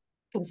not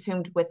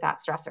consumed with that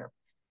stressor.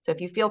 So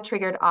if you feel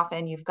triggered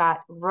often, you've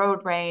got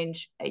road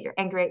rage, you're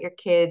angry at your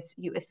kids,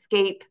 you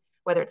escape,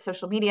 whether it's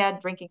social media,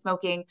 drinking,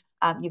 smoking,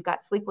 you've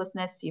got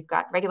sleeplessness, you've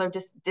got regular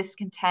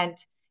discontent,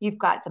 you've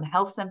got some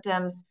health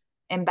symptoms,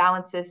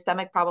 imbalances,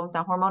 stomach problems.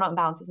 Now, hormonal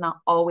imbalance is not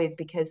always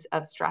because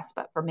of stress,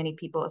 but for many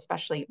people,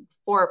 especially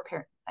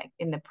like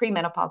in the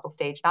premenopausal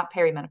stage, not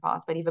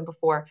perimenopause, but even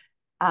before,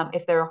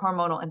 if there are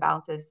hormonal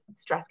imbalances,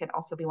 stress can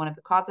also be one of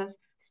the causes.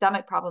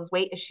 Stomach problems,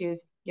 weight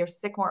issues, you're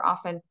sick more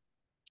often.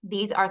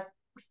 These are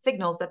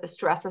signals that the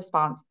stress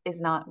response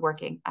is not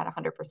working at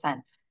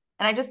 100%.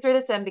 And I just threw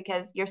this in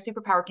because your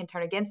superpower can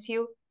turn against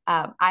you.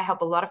 I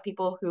help a lot of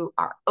people who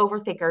are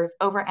overthinkers,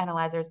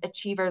 overanalyzers,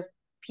 achievers,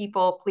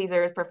 people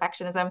pleasers,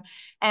 perfectionism,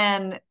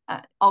 and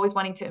always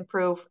wanting to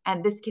improve.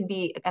 And this can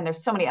be, and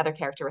there's so many other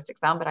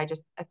characteristics but I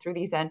just threw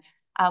these in.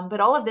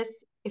 But all of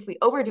this, if we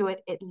overdo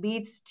it, it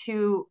leads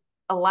to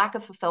a lack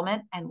of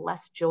fulfillment and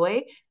less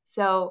joy.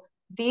 So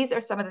these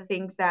are some of the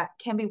things that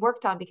can be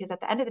worked on because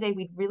at the end of the day,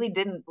 we really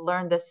didn't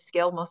learn this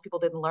skill. Most people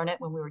didn't learn it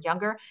when we were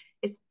younger,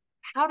 is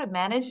how to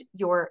manage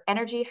your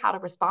energy, how to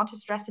respond to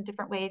stress in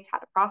different ways, how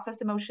to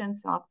process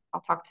emotions. So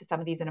I'll talk to some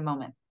of these in a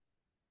moment.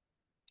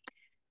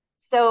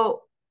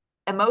 So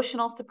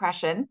emotional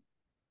suppression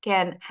you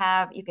can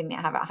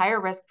have a higher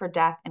risk for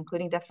death,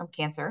 including death from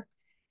cancer.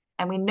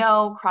 And we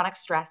know chronic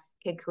stress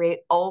can create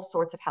all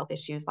sorts of health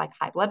issues like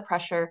high blood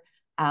pressure,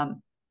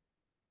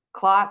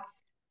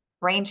 clots,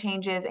 brain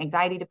changes,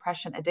 anxiety,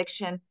 depression,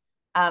 addiction.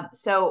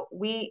 So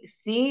we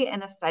see in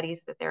the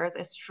studies that there is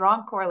a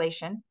strong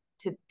correlation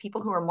to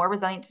people who are more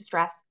resilient to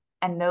stress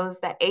and those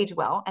that age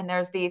well. And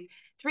there's these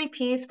 3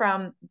 Ps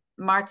from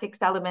Martik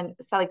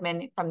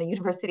Seligman from the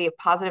University of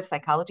Positive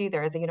Psychology.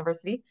 There is a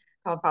university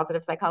called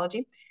Positive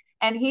Psychology.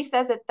 And he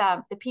says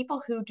that the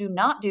people who do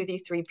not do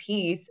these 3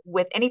 Ps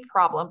with any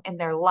problem in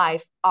their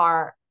life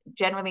are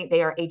generally,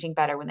 they are aging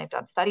better when they've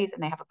done studies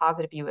and they have a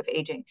positive view of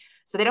aging.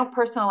 So they don't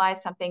personalize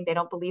something. They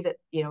don't believe that,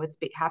 it's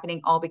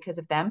happening all because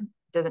of them.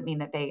 Doesn't mean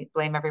that they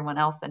blame everyone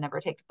else and never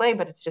take the blame,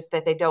 but it's just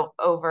that they don't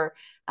over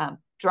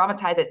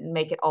dramatize it and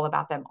make it all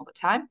about them all the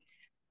time.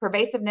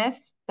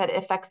 Pervasiveness, that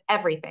affects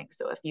everything.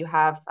 So if you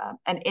have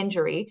an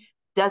injury,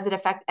 Does it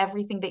affect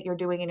everything that you're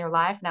doing in your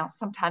life? Now,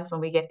 sometimes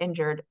when we get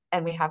injured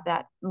and we have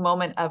that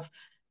moment of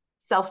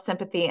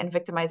self-sympathy and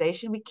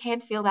victimization, we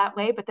can feel that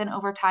way. But then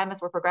over time,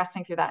 as we're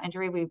progressing through that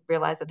injury, we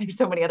realize that there's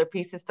so many other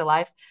pieces to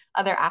life,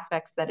 other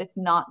aspects, that it's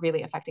not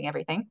really affecting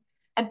everything.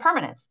 And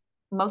permanence.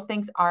 Most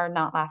things are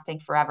not lasting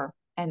forever.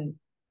 And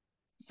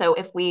so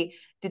if we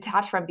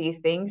detach from these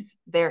things,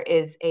 there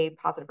is a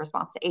positive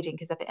response to aging,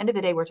 because at the end of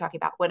the day, we're talking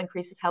about what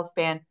increases health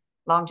span,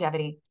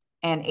 longevity,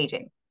 and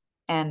aging.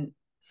 And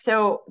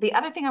so the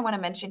other thing I want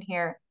to mention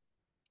here,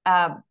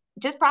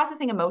 just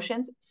processing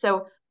emotions.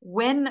 So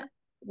when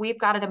we've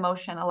got an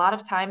emotion, a lot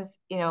of times,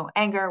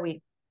 anger,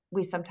 we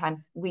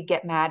sometimes we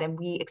get mad and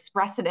we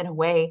express it in a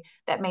way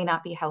that may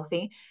not be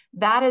healthy.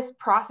 That is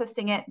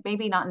processing it,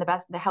 maybe not in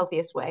the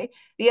healthiest way.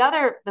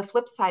 The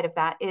flip side of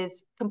that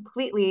is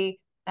completely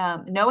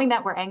knowing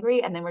that we're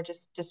angry and then we're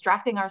just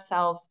distracting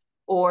ourselves,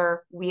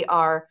 or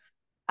we're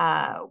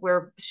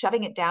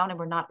shoving it down and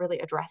we're not really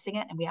addressing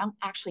it, and we don't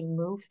actually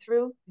move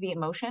through the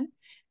emotion.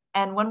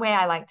 And one way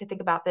I like to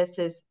think about this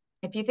is,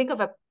 if you think of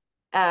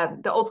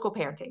the old school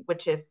parenting,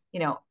 which is,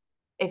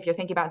 if you're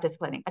thinking about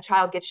disciplining, a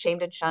child gets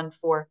shamed and shunned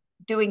for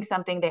doing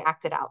something they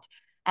acted out.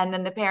 And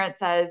then the parent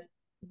says,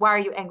 why are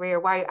you angry? Or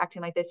why are you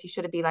acting like this? You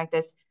shouldn't be like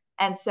this.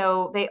 And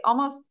so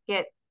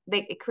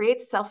it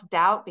creates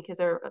self-doubt, because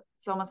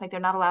it's almost like they're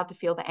not allowed to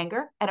feel the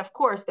anger. And of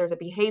course, there's a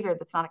behavior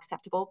that's not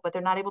acceptable, but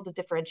they're not able to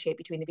differentiate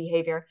between the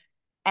behavior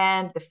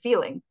and the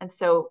feeling. And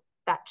so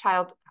that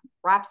child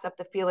wraps up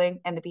the feeling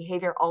and the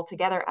behavior all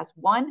together as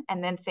one,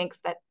 and then thinks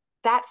that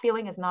that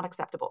feeling is not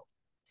acceptable.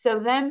 So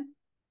then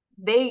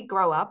they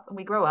grow up, and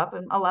we grow up,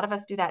 and a lot of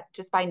us do that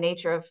just by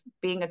nature of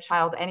being a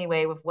child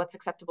anyway, with what's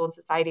acceptable in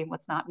society and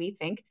what's not. We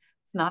think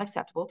it's not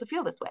acceptable to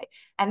feel this way.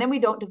 And then we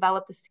don't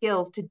develop the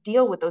skills to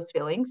deal with those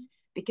feelings,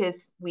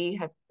 because we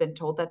have been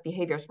told that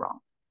behavior is wrong.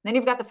 And then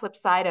you've got the flip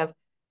side of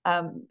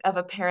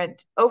a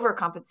parent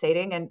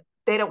overcompensating, and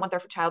they don't want their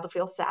child to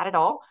feel sad at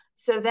all.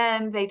 So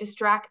then they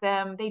distract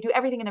them. They do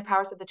everything in their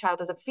power so the child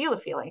doesn't feel a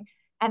feeling.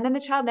 And then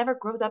the child never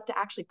grows up to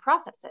actually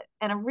process it.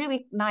 And a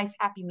really nice,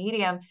 happy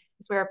medium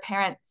is where a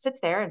parent sits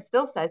there and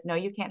still says, no,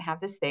 you can't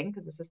have this thing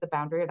because this is the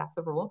boundary or that's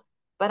the rule.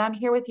 But I'm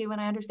here with you and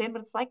I understand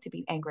what it's like to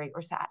be angry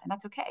or sad. And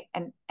that's okay.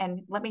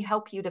 And let me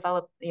help you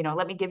develop,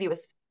 let me give you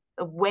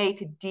a way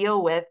to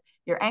deal with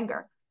your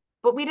anger.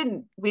 But we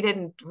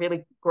didn't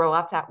really grow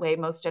up that way.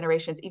 Most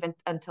generations, even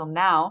until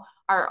now,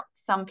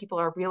 some people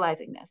are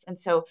realizing this. And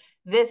so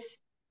this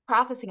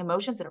processing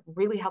emotions in a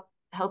really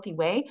healthy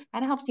way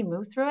kind of helps you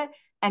move through it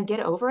and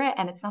get over it.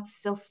 And it's not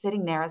still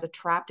sitting there as a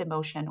trapped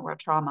emotion or a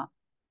trauma.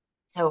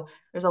 So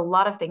there's a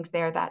lot of things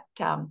there that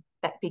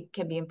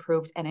can be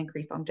improved and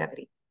increase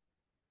longevity.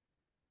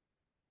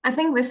 I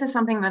think this is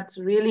something that's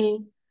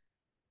really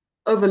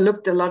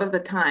overlooked a lot of the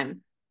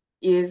time,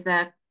 is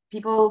that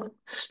people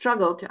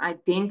struggle to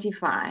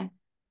identify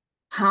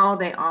how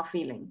they are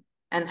feeling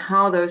and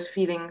how those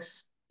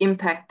feelings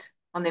impact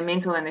on their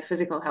mental and their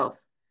physical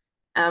health.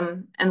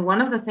 And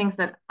one of the things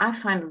that I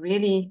find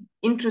really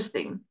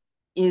interesting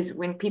is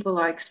when people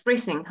are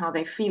expressing how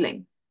they're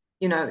feeling.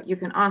 You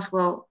can ask,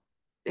 well,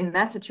 in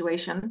that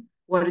situation,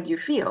 what did you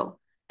feel?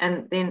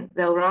 And then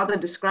they'll rather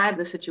describe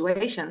the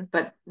situation,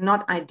 but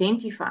not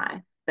identify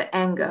the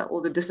anger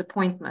or the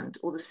disappointment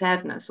or the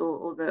sadness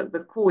or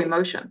the core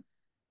emotion.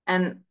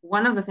 And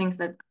one of the things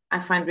that I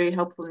find very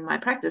helpful in my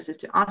practice is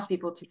to ask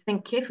people to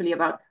think carefully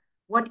about,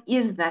 what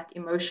is that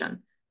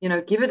emotion?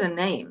 Give it a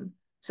name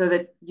so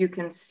that you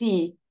can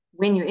see,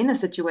 when you're in a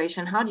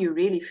situation, how do you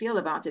really feel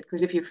about it?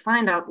 Because if you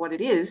find out what it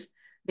is,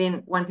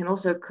 then one can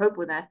also cope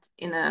with that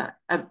in a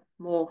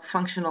more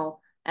functional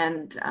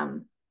and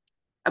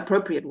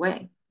appropriate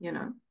way.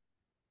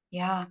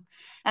 Yeah.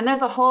 And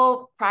there's a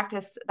whole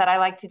practice that I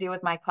like to do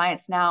with my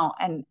clients now.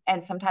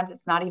 And sometimes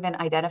it's not even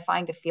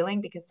identifying the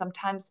feeling, because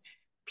sometimes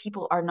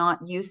people are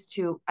not used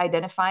to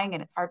identifying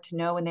and it's hard to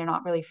know when they're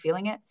not really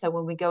feeling it. So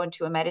when we go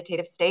into a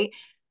meditative state,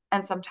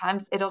 and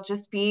sometimes it'll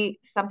just be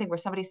something where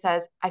somebody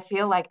says, I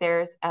feel like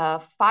there's a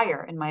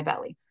fire in my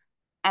belly.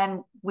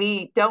 And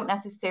we don't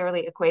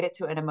necessarily equate it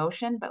to an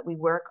emotion, but we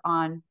work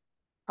on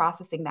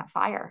processing that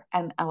fire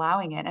and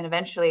allowing it. And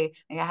eventually,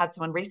 I had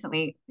someone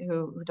recently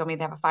who told me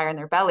they have a fire in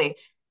their belly.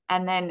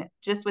 And then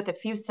just with a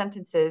few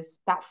sentences,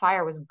 that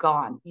fire was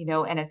gone,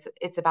 and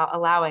it's about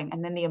allowing.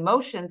 And then the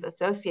emotions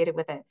associated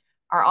with it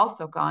are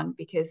also gone,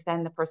 because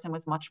then the person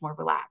was much more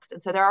relaxed.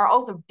 And so there are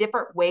also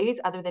different ways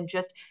other than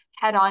just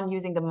head on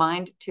using the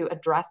mind to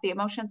address the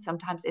emotions.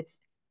 Sometimes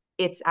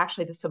it's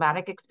actually the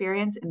somatic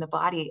experience in the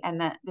body.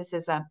 And that this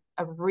is a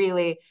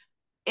really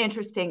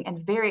interesting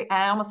and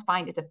I almost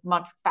find it's a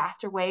much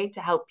faster way to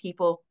help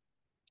people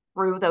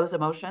through those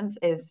emotions,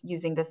 is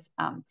using this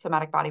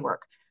somatic body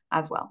work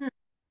as well.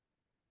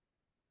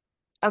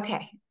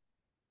 Okay.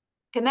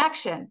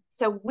 Connection.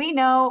 So we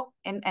know,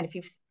 and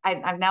if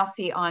I now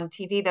see on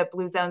TV the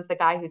blue zones, the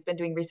guy who's been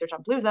doing research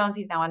on blue zones,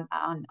 he's now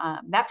on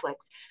Netflix.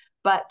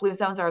 But blue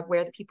zones are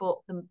where the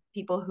people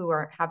who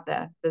have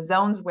the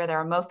zones where there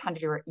are most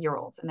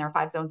 100-year-olds, and there are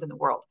 5 zones in the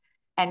world.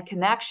 And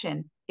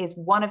connection is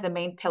one of the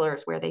main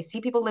pillars where they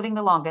see people living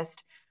the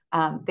longest,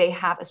 They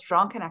have a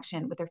strong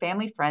connection with their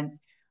family,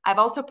 friends. I've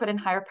also put in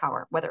higher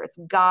power, whether it's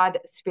God,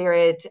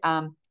 spirit,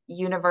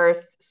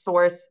 universe,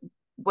 source,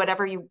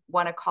 whatever you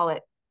want to call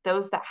it.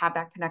 Those that have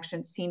that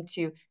connection seem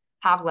to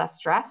have less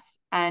stress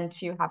and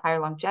to have higher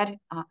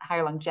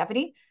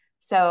longevity.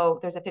 So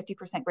there's a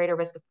 50% greater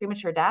risk of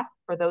premature death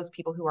for those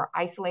people who are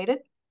isolated.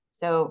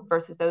 So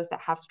versus those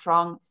that have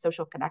strong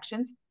social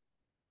connections.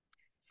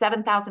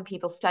 7,000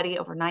 people study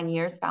over 9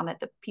 years found that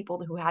the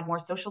people who had more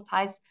social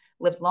ties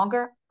lived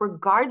longer,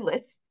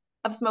 regardless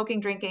of smoking,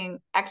 drinking,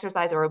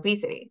 exercise, or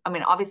obesity. I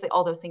mean, obviously,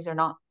 all those things are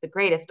not the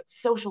greatest, but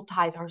social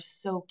ties are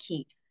so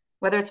key,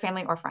 whether it's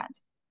family or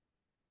friends.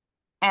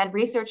 And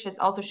research has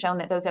also shown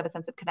that those who have a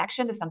sense of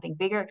connection to something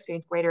bigger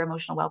experience greater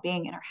emotional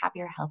well-being and are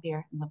happier,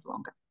 healthier, and live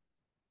longer.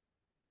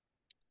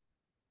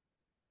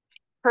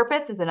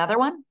 Purpose is another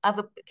one of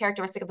the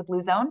characteristic of the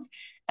blue zones.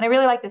 And I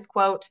really like this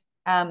quote.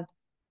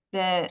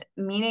 The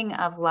meaning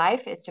of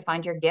life is to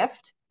find your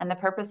gift, and the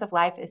purpose of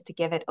life is to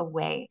give it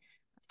away.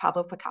 That's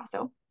Pablo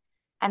Picasso.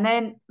 And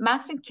then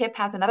Maston Kipp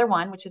has another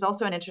one, which is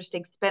also an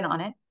interesting spin on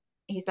it.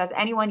 He says,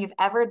 anyone you've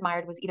ever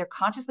admired was either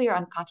consciously or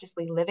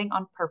unconsciously living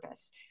on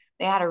purpose.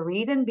 They had a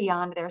reason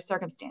beyond their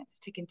circumstance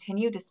to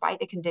continue despite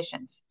the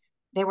conditions.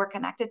 They were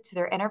connected to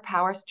their inner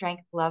power,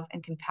 strength, love,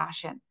 and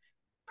compassion.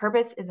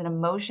 Purpose is an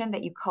emotion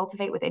that you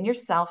cultivate within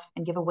yourself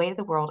and give away to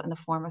the world in the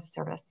form of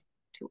service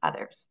to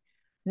others.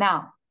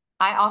 Now,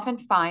 I often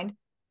find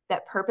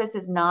that purpose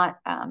is not,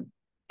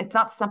 it's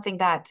not something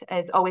that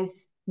is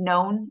always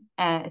known,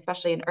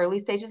 especially in early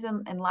stages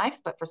in life,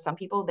 but for some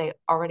people they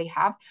already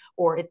have,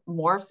 or it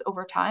morphs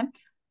over time.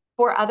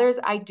 For others,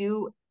 I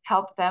do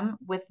help them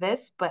with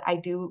this, but I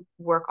do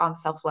work on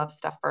self-love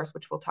stuff first,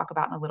 which we'll talk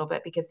about in a little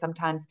bit, because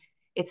sometimes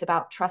it's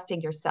about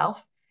trusting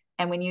yourself.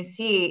 And when you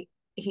see,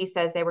 he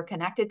says they were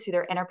connected to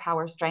their inner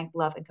power, strength,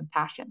 love, and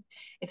compassion.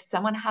 If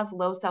someone has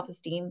low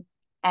self-esteem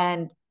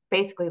and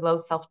basically low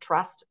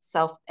self-trust,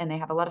 and they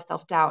have a lot of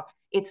self-doubt,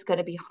 it's going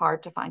to be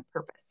hard to find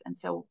purpose. And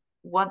so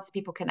once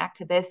people connect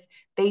to this,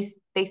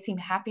 they seem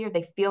happier,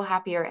 they feel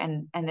happier,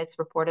 and it's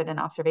reported in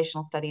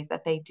observational studies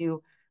that they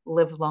do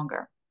live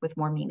longer with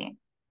more meaning.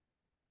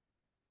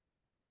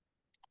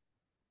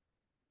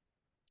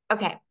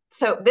 Okay,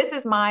 so this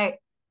is my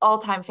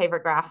all-time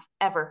favorite graph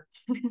ever.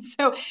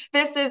 So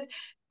this is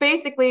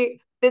basically,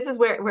 this is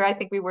where I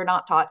think we were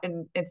not taught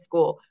in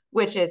school,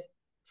 which is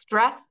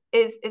stress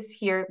is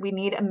here. We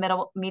need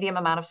a medium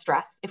amount of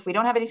stress. If we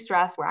don't have any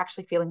stress, we're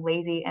actually feeling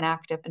lazy,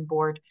 inactive, and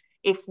bored.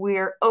 If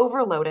we're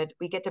overloaded,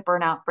 we get to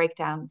burnout,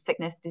 breakdown,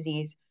 sickness,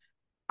 disease.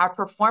 Our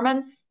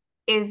performance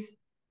is,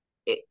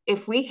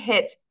 if we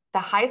hit the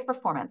highest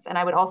performance, and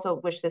I would also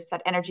wish this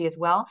that energy as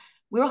well,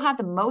 we will have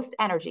the most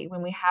energy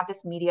when we have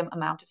this medium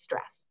amount of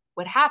stress.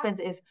 What happens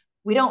is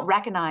we don't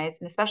recognize,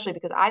 and especially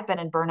because I've been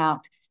in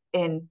burnout,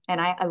 and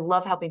I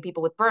love helping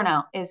people with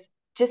burnout, is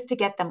just to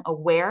get them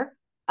aware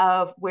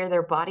of where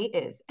their body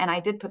is. And I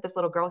did put this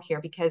little girl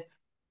here because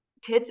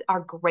kids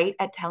are great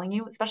at telling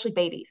you, especially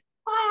babies.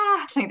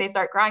 They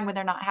start crying when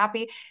they're not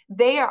happy.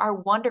 They are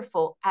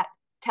wonderful at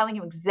telling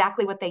you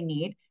exactly what they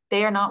need.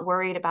 They are not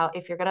worried about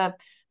if you're going to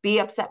be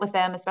upset with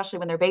them, especially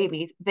when they're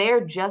babies.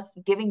 They're just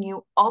giving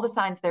you all the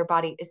signs their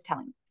body is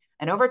telling you.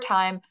 And over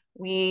time,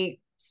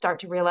 we start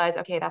to realize,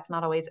 okay, that's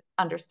not always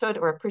understood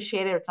or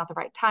appreciated, or it's not the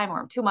right time, or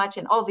I'm too much,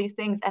 and all of these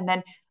things. And then,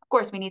 of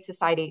course, we need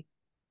society.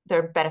 There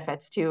are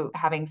benefits to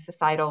having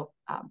societal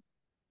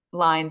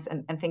lines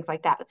and things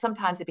like that. But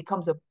sometimes it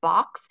becomes a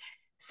box,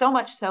 so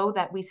much so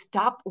that we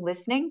stop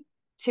listening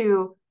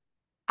to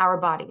our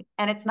body.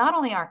 And it's not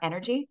only our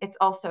energy, it's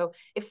also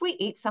if we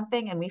eat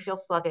something and we feel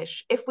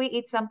sluggish, if we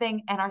eat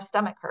something and our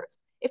stomach hurts,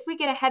 if we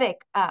get a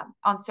headache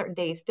on certain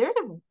days,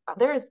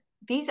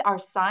 these are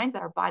signs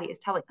that our body is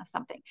telling us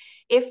something.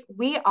 If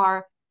we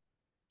are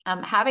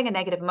having a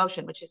negative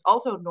emotion, which is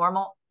also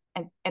normal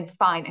and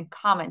fine and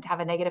common to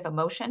have a negative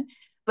emotion,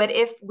 but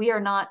if we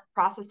are not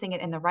processing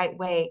it in the right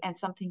way and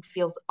something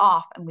feels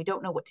off and we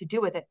don't know what to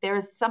do with it, there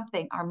is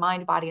something our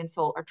mind, body, and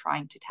soul are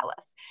trying to tell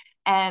us.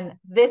 And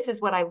this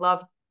is what I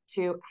love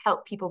to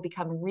help people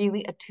become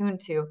really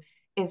attuned to,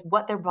 is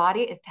what their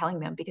body is telling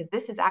them, because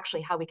this is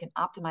actually how we can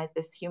optimize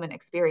this human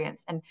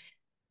experience and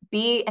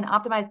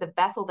optimize the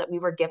vessel that we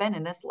were given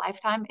in this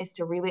lifetime, is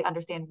to really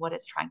understand what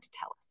it's trying to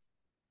tell us.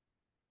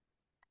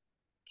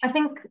 I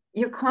think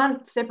you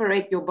can't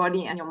separate your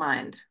body and your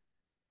mind.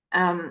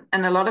 And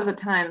a lot of the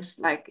times,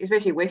 like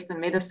especially Western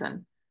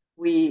medicine,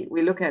 we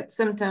look at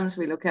symptoms,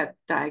 we look at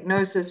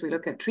diagnosis, we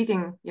look at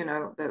treating,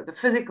 the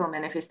physical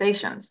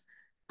manifestations.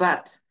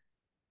 But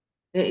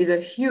there is a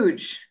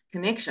huge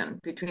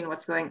connection between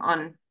what's going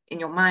on in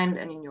your mind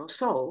and in your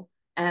soul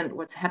and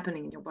what's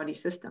happening in your body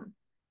system.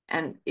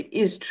 And it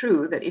is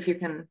true that if you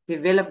can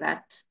develop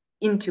that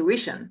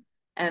intuition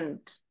and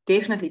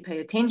definitely pay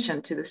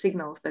attention to the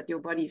signals that your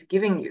body is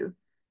giving you,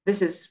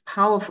 this is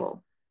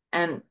powerful.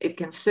 And it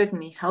can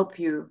certainly help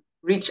you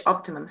reach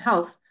optimum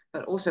health,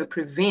 but also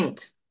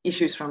prevent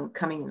issues from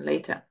coming in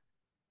later.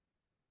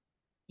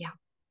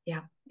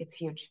 Yeah, it's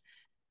huge.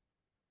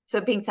 So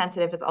being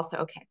sensitive is also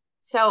okay.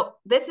 So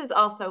this is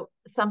also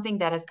something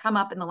that has come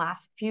up in the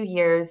last few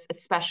years,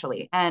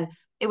 especially. And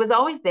it was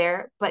always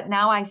there, but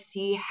now I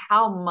see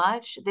how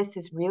much this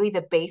is really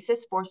the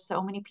basis for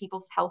so many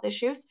people's health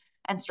issues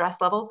and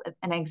stress levels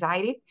and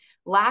anxiety.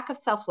 Lack of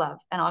self-love,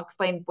 and I'll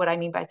explain what I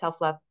mean by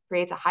self-love,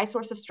 creates a high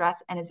source of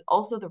stress and is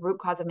also the root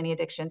cause of many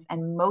addictions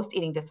and most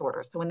eating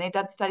disorders. So when they've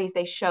done studies,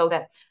 they show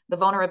that the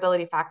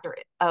vulnerability factor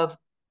of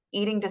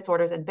eating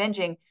disorders and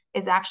binging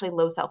is actually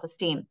low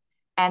self-esteem.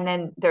 And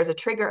then there's a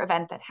trigger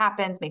event that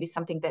happens, maybe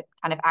something that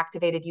kind of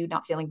activated you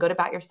not feeling good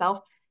about yourself.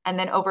 And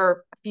then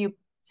over a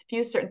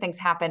few certain things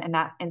happen, and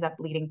that ends up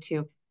leading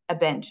to a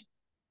binge.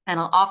 And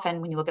often,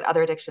 when you look at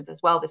other addictions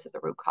as well, this is the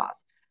root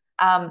cause.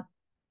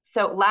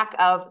 So lack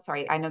of,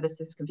 sorry, I know this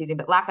is confusing,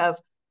 but lack of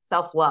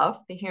self-love.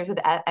 Here's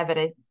the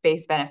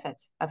evidence-based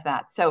benefits of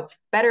that. So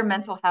better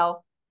mental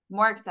health,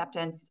 more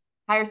acceptance,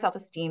 higher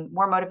self-esteem,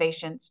 more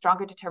motivation,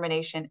 stronger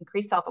determination,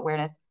 increased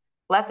self-awareness,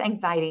 less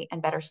anxiety,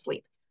 and better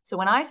sleep. So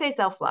when I say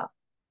self-love,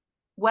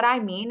 what I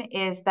mean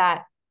is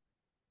that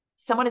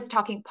someone is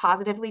talking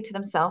positively to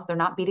themselves. They're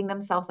not beating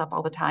themselves up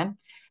all the time.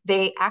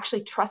 They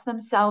actually trust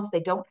themselves. They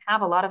don't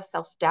have a lot of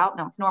self-doubt.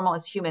 Now, it's normal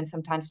as humans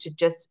sometimes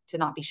to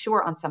not be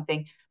sure on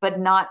something, but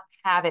not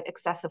have it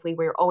excessively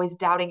where you're always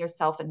doubting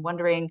yourself and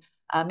wondering,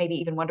 maybe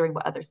even wondering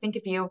what others think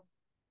of you.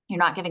 You're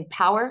not giving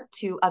power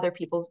to other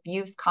people's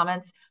views,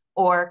 comments,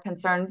 or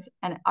concerns.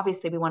 And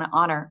obviously, we want to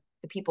honor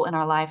the people in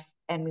our life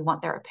and we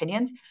want their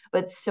opinions.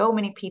 But so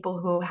many people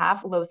who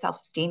have low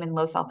self-esteem and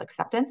low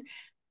self-acceptance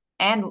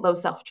and low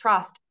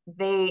self-trust,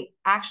 they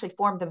actually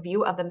form the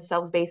view of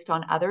themselves based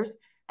on others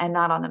and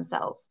not on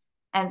themselves.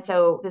 And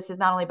so this is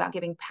not only about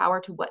giving power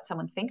to what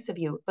someone thinks of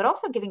you, but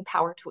also giving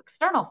power to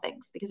external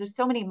things, because there's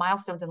so many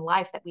milestones in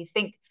life that we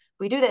think if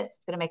we do this,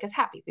 it's going to make us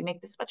happy. If we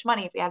make this much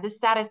money, if we have this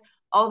status,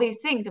 all these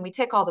things, and we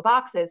tick all the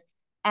boxes,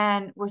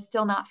 and we're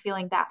still not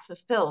feeling that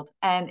fulfilled.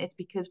 And it's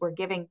because we're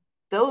giving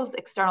those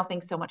external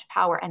things so much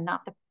power and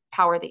not the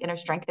power, the inner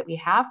strength that we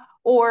have,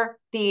 or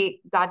the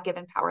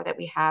God-given power that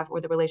we have, or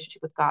the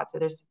relationship with God. So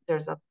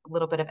there's a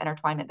little bit of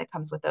intertwinement that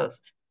comes with those.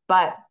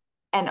 But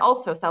and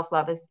also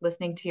self-love is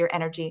listening to your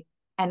energy,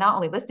 and not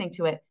only listening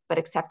to it, but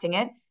accepting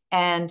it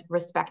and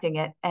respecting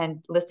it,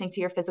 and listening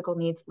to your physical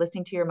needs,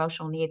 listening to your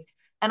emotional needs,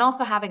 and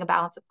also having a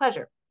balance of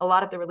pleasure. A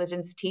lot of the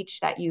religions teach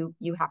that you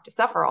have to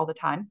suffer all the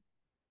time.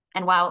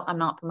 And while I'm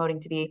not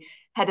promoting to be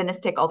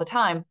hedonistic all the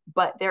time,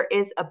 but there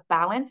is a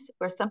balance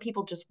where some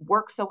people just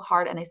work so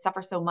hard and they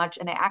suffer so much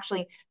and they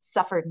actually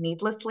suffer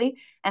needlessly.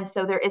 And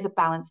so there is a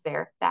balance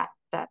there that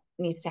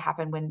needs to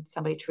happen when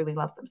somebody truly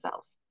loves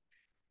themselves.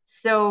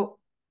 So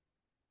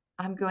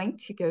I'm going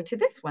to go to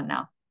this one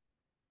now.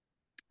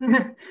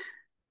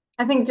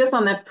 I think just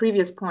on that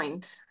previous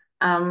point,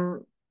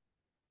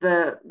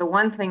 the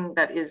one thing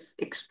that is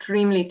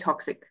extremely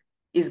toxic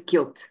is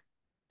guilt.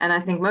 And I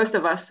think most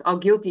of us are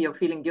guilty of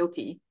feeling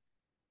guilty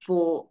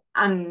for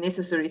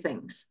unnecessary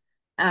things.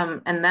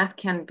 And that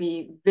can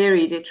be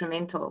very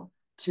detrimental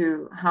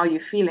to how you're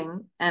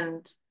feeling.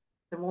 And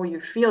the more you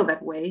feel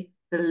that way,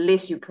 the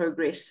less you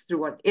progress through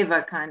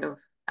whatever kind of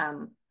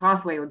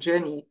pathway or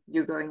journey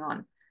you're going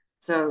on.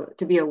 So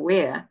to be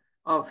aware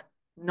of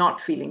not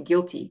feeling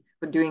guilty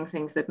for doing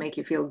things that make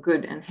you feel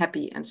good and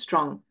happy and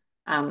strong,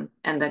 and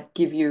that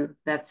give you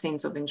that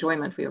sense of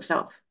enjoyment for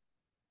yourself.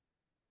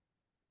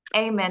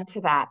 Amen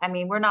to that. I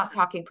mean, we're not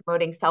talking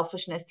promoting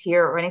selfishness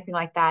here or anything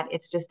like that.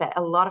 It's just that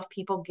a lot of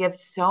people give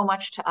so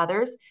much to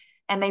others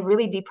and they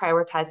really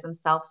deprioritize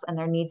themselves, and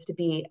there needs to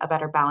be a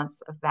better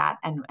balance of that.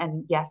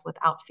 And yes,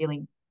 without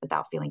feeling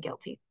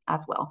guilty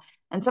as well.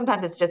 And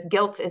sometimes it's just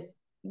guilt is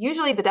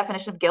usually the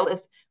definition of guilt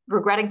is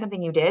regretting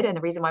something you did. And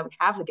the reason why we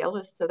have the guilt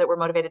is so that we're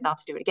motivated not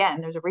to do it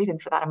again. There's a reason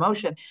for that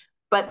emotion.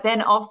 But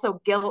then also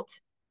guilt,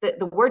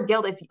 the word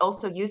guilt is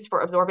also used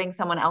for absorbing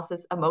someone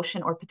else's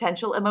emotion or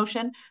potential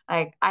emotion.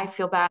 Like, I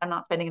feel bad, I'm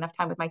not spending enough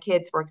time with my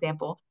kids, for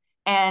example.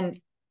 And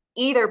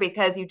either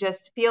because you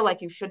just feel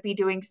like you should be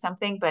doing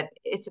something, but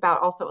it's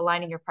about also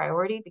aligning your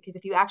priority. Because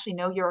if you actually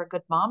know you're a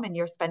good mom and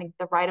you're spending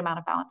the right amount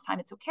of balance time,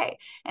 it's okay.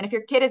 And if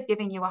your kid is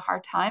giving you a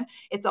hard time,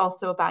 it's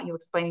also about you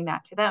explaining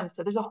that to them.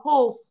 So there's a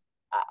whole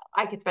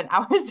I could spend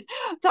hours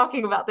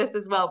talking about this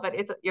as well, but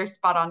you're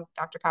spot on,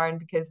 Dr. Karen,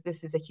 because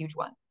this is a huge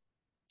one.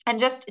 And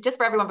just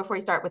for everyone, before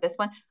you start with this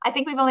one, I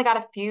think we've only got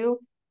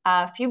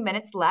a few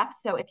minutes left.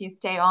 So if you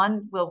stay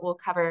on, we'll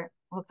cover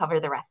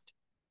the rest.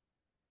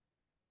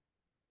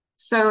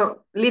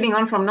 So leading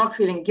on from not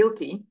feeling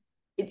guilty,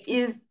 it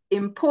is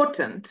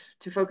important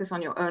to focus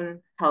on your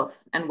own health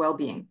and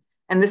well-being.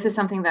 And this is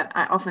something that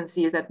I often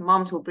see is that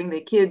moms will bring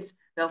their kids,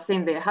 they'll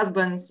send their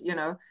husbands,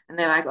 and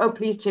they're like, oh,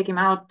 please check him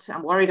out.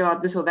 I'm worried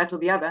about this or that or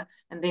the other.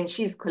 And then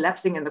she's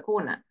collapsing in the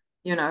corner,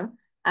 you know.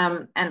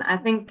 And I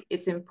think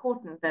it's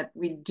important that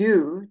we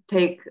do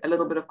take a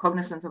little bit of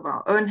cognizance of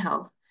our own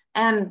health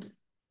and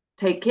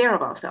take care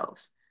of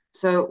ourselves.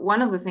 So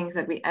one of the things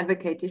that we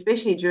advocate,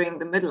 especially during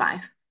the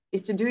midlife,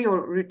 is to do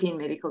your routine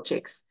medical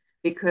checks,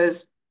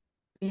 because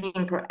being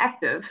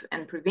proactive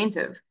and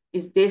preventive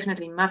is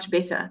definitely much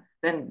better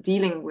than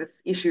dealing with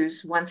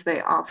issues once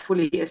they are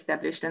fully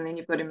established and then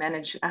you've got to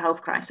manage a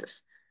health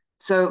crisis.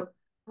 So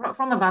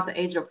from about the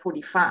age of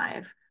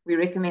 45, we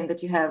recommend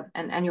that you have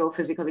an annual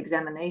physical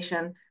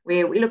examination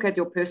where we look at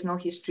your personal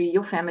history,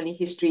 your family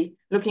history,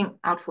 looking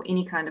out for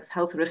any kind of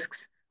health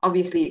risks.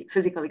 Obviously,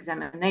 physical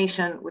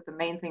examination with the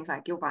main things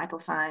like your vital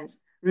signs,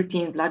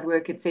 routine blood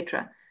work,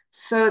 etc.,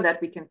 so that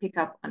we can pick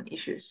up on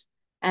issues.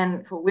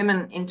 And for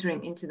women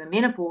entering into the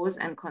menopause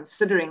and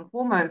considering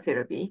hormone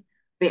therapy,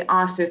 there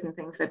are certain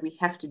things that we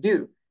have to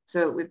do.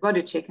 So we've got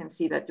to check and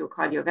see that your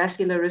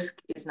cardiovascular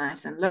risk is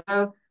nice and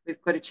low.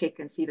 We've got to check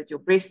and see that your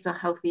breasts are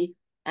healthy.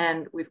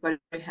 And we've got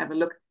to have a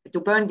look at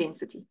your bone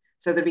density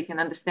so that we can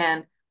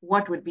understand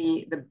what would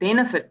be the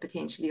benefit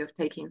potentially of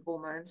taking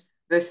hormones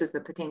versus the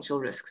potential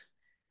risks.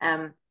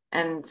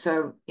 And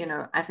so,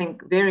 I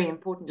think very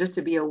important just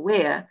to be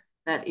aware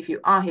that if you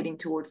are heading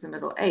towards the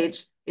middle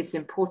age, it's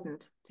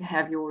important to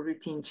have your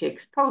routine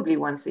checks probably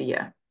once a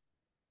year.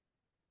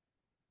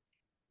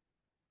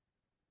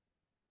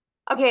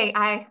 Okay,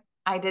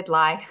 I did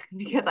lie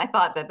because I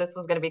thought that this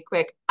was going to be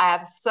quick. I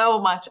have so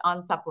much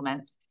on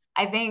supplements.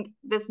 I think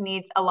this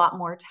needs a lot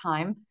more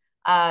time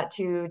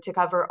to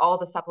cover all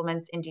the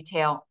supplements in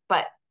detail.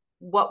 But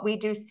what we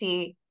do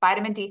see,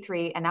 vitamin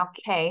D3 and now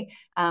K,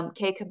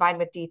 K combined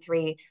with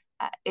D3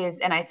 is,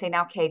 and I say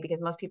now K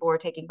because most people were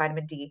taking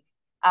vitamin D,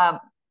 um,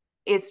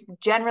 is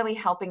generally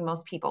helping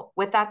most people.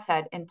 With that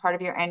said, in part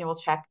of your annual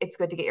check, it's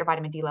good to get your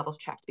vitamin D levels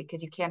checked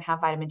because you can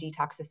have vitamin D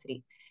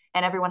toxicity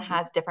and everyone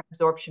has different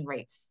absorption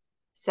rates.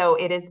 So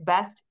it is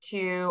best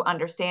to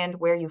understand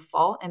where you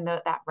fall in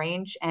that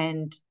range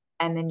and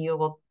then you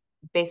will,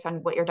 based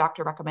on what your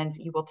doctor recommends,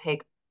 you will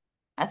take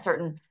a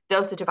certain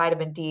dosage of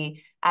vitamin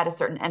D at a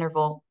certain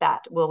interval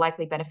that will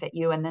likely benefit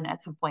you. And then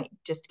at some point,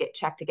 just get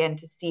checked again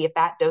to see if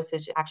that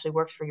dosage actually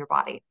works for your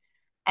body.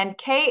 And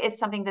K is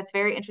something that's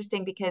very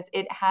interesting because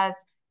it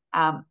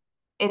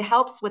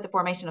helps with the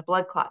formation of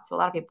blood clots. So a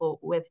lot of people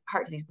with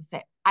heart disease will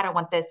say, I don't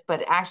want this,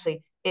 but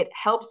it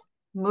helps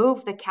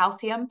move the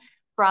calcium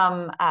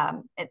from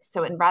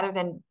and rather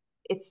than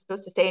it's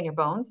supposed to stay in your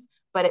bones,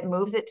 but it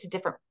moves it to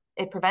different,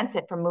 it prevents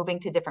it from moving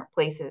to different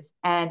places.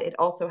 And it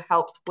also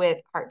helps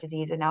with heart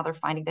disease. And now they're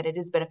finding that it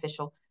is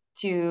beneficial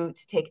to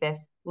take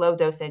this low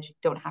dosage,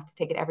 don't have to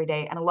take it every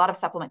day. And a lot of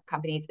supplement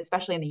companies,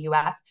 especially in the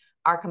US,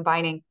 are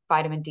combining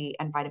vitamin D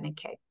and vitamin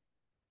K.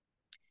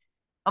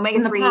 In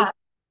Omega the 3, past,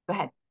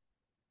 go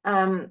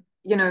ahead.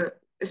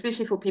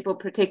 especially for people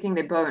protecting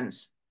their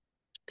bones,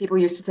 people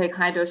used to take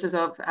high doses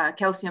of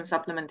calcium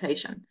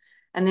supplementation.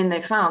 And then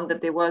they found that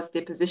there was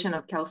deposition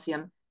of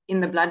calcium in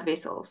the blood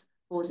vessels,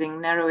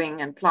 causing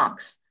narrowing and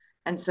plaques.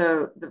 And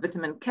so the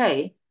vitamin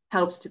K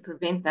helps to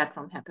prevent that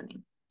from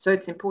happening. So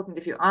it's important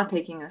if you are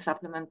taking a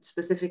supplement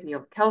specifically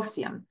of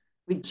calcium,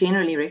 we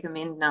generally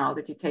recommend now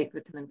that you take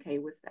vitamin K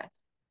with that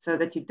so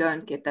that you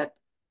don't get that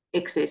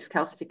excess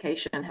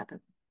calcification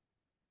happen.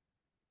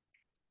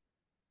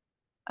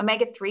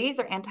 Omega 3s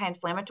are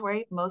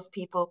anti-inflammatory. Most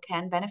people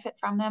can benefit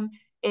from them.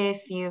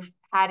 If you've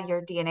had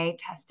your DNA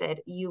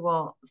tested, you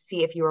will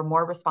see if you are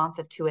more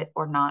responsive to it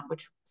or not,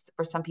 which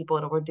for some people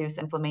it'll reduce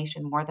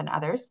inflammation more than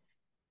others.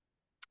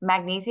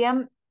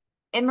 Magnesium,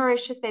 in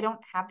Mauritius, they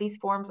don't have these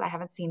forms. I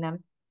haven't seen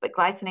them, but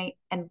glycinate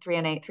and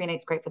threonate. Threonate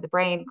is great for the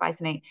brain.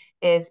 Glycinate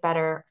is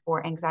better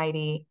for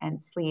anxiety and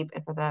sleep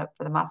and for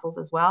the muscles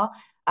as well.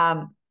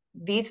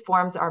 These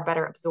forms are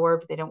better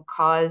absorbed. They don't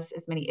cause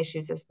as many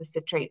issues as the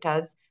citrate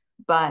does,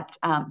 but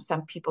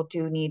some people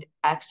do need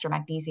extra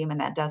magnesium,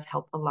 and that does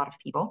help a lot of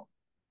people.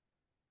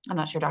 I'm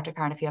not sure, Dr.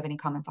 Karan, if you have any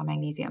comments on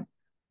magnesium.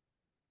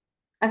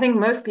 I think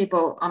most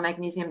people are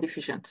magnesium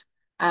deficient.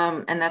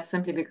 And that's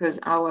simply because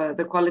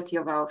the quality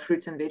of our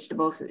fruits and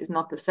vegetables is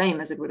not the same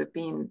as it would have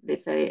been,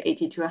 let's say,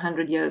 80 to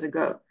 100 years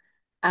ago.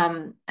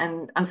 And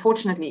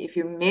unfortunately, if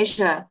you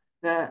measure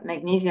the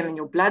magnesium in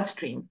your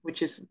bloodstream,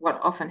 which is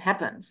what often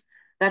happens,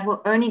 that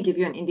will only give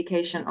you an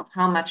indication of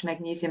how much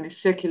magnesium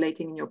is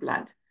circulating in your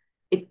blood.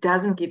 It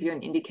doesn't give you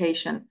an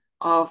indication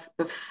of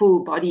the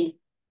full body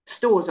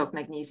stores of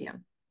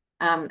magnesium.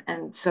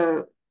 And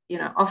so,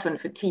 often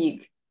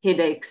fatigue,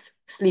 headaches,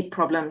 sleep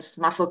problems,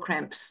 muscle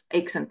cramps,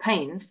 aches and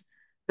pains,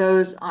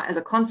 those are as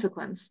a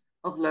consequence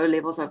of low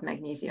levels of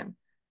magnesium.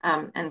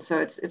 And so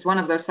it's one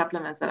of those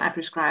supplements that I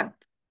prescribe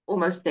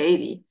almost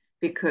daily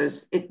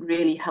because it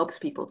really helps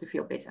people to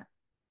feel better.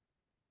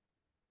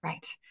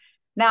 Right.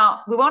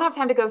 Now, we won't have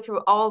time to go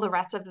through all the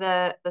rest of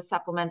the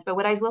supplements, but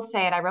what I will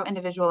say, and I wrote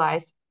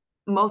individualized,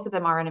 most of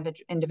them are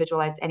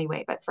individualized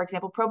anyway. But for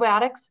example,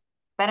 probiotics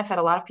benefit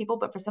a lot of people,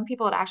 but for some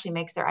people, it actually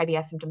makes their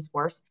IBS symptoms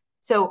worse.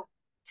 So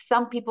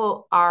some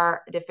people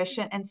are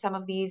deficient in some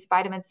of these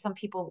vitamins. Some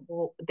people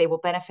will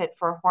benefit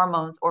for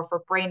hormones or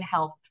for brain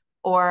health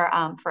or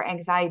for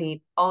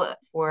anxiety,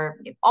 for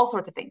all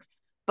sorts of things.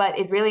 But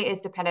it really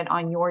is dependent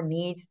on your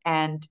needs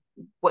and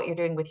what you're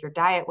doing with your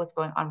diet, what's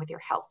going on with your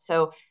health.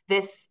 So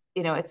this,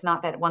 it's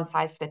not that one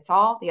size fits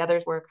all. The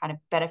others were kind of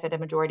benefit a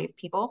majority of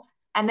people.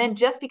 And then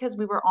just because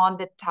we were on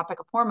the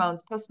topic of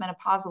hormones,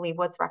 postmenopausally,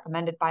 what's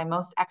recommended by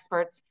most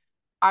experts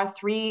are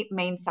three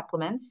main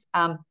supplements.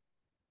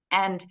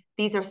 And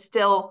these are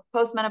still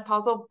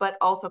postmenopausal, but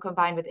also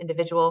combined with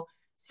individual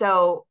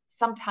So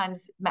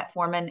sometimes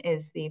metformin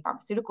is the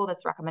pharmaceutical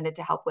that's recommended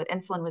to help with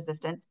insulin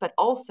resistance, but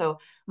also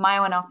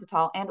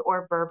myo-inositol and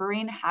or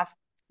berberine have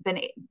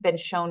been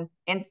shown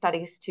in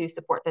studies to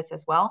support this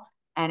as well.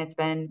 And it's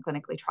been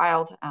clinically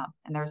trialed.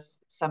 And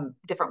there's some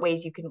different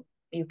ways you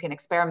can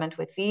experiment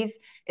with these.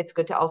 It's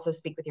good to also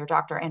speak with your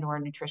doctor and or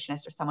a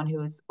nutritionist or someone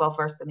who's well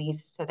versed in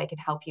these so they can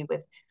help you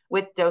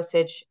with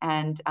dosage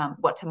and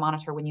what to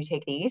monitor when you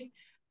take these.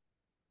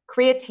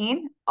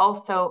 Creatine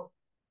also,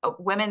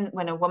 women,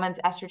 when a woman's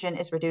estrogen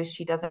is reduced,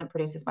 she doesn't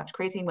produce as much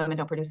creatine. Women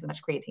don't produce as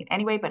much creatine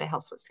anyway, but it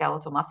helps with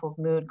skeletal muscles,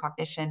 mood,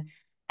 cognition,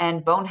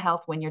 and bone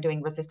health when you're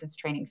doing resistance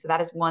training. So that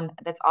is one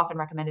that's often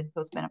recommended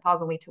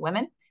postmenopausally to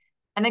women.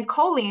 And then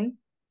choline,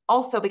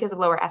 also because of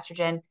lower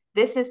estrogen,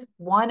 this is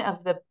one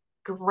of the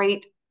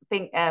great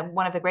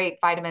one of the great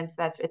vitamins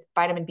it's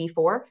vitamin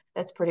B4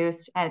 that's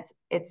produced, and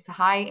it's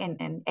high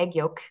in egg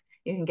yolk.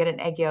 You can get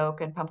an egg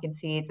yolk and pumpkin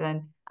seeds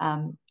and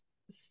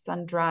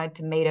sun-dried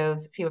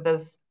tomatoes, a few of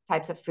those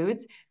types of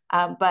foods.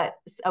 But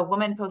a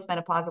woman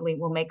postmenopausally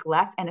will make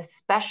less, and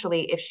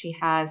especially if she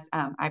has,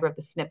 I wrote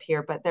the SNP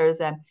here, but there's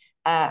the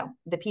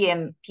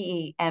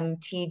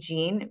PEMT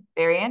gene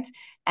variant,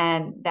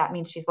 and that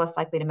means she's less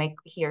likely to make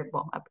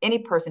any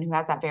person who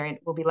has that variant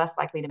will be less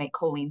likely to make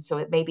choline. So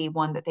it may be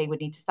one that they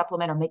would need to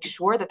supplement or make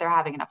sure that they're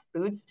having enough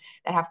foods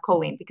that have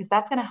choline, because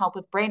that's going to help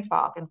with brain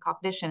fog and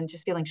cognition and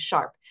just feeling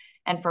sharp.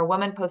 And for a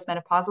woman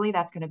postmenopausally,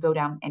 that's going to go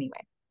down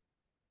anyway.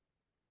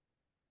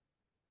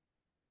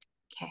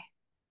 Okay.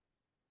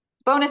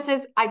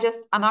 Bonuses,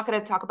 I'm not going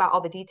to talk about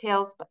all the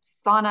details, but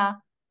sauna,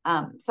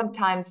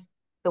 sometimes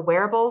the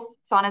wearables,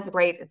 sauna is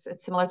great. It's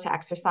similar to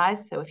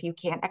exercise. So if you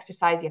can't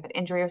exercise, you have an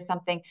injury or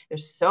something,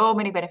 there's so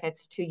many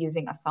benefits to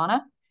using a sauna.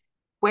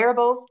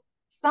 Wearables,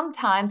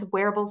 sometimes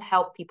wearables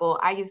help people.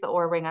 I use the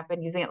Oura Ring. I've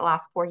been using it the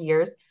last 4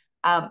 years.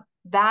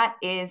 That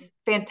is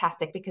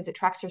fantastic because it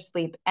tracks your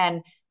sleep.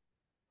 And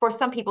for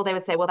some people, they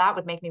would say, well, that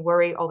would make me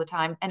worry all the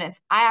time. And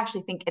I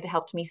actually think it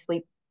helped me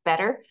sleep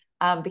better,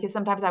 because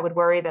sometimes I would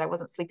worry that I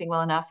wasn't sleeping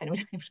well enough, and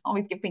it would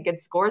always give me good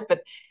scores.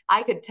 But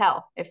I could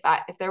tell if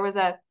there was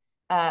a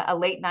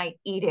late night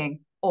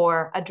eating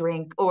or a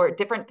drink or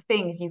different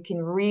things, you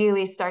can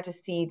really start to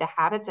see the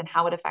habits and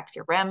how it affects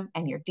your REM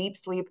and your deep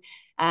sleep.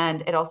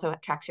 And it also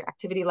tracks your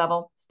activity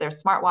level. So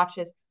there's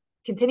smartwatches.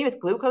 Continuous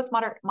glucose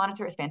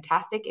monitor is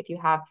fantastic if you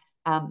have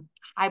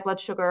high blood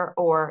sugar,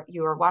 or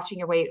you're watching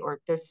your weight, or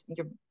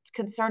you're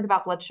concerned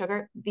about blood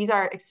sugar. These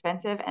are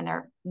expensive and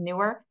they're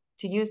newer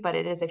to use, but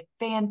it is a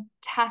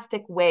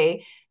fantastic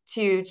way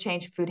to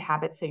change food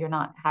habits so you're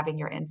not having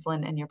your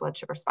insulin and your blood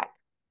sugar spike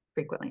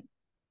frequently.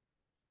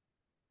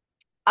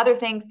 Other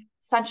things,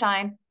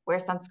 sunshine, wear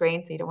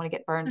sunscreen so you don't want to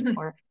get burned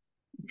or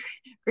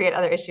create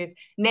other issues.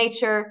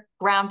 Nature,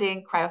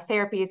 grounding,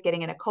 cryotherapy,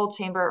 getting in a cold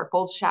chamber or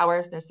cold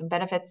showers. There's some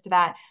benefits to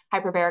that.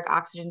 Hyperbaric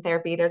oxygen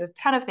therapy. There's a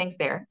ton of things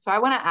there. So I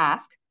want to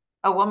ask,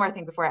 one more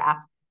thing before I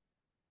ask.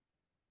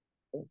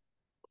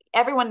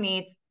 Everyone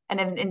needs an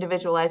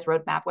individualized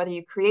roadmap, whether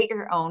you create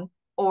your own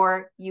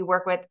or you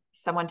work with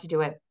someone to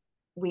do it.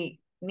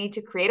 We need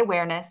to create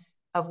awareness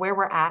of where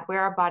we're at, where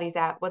our body's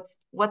at,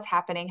 what's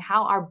happening,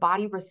 how our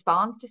body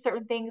responds to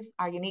certain things,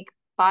 our unique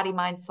body,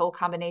 mind, soul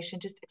combination,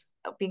 just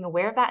being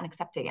aware of that and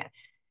accepting it.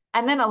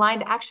 And then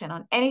aligned action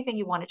on anything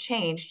you want to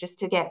change, just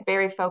to get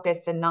very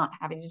focused and not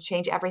having to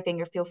change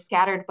everything or feel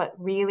scattered, but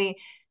really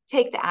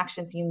take the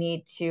actions you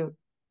need to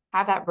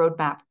have that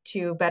roadmap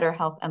to better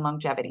health and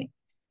longevity.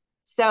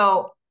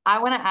 So I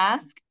want to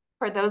ask,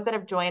 for those that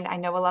have joined, I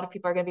know a lot of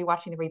people are going to be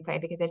watching the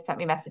replay because they've sent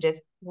me messages.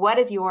 What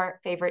is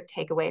your favorite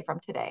takeaway from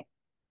today?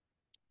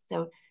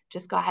 So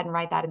just go ahead and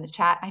write that in the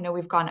chat. I know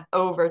we've gone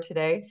over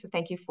today, so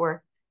thank you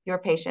for your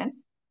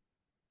patience.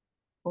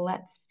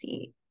 Let's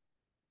see.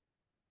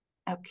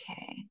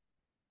 Okay.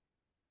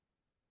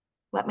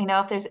 Let me know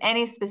if there's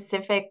any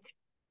specific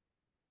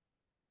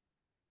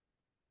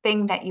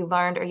thing that you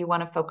learned or you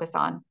want to focus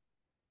on.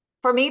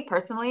 For me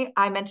personally,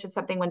 I mentioned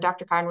something when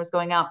Dr. Karen was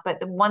going out, but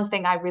the one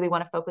thing I really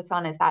want to focus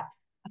on is that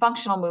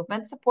functional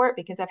movement support,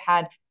 because I've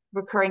had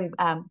recurring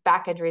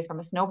back injuries from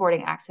a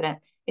snowboarding accident.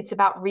 It's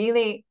about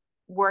really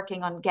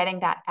working on getting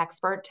that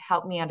expert to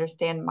help me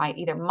understand my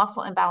either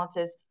muscle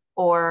imbalances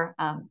or,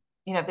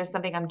 if there's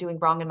something I'm doing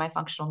wrong in my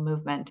functional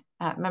movement.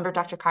 Remember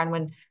Dr. Karen,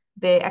 when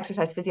the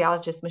exercise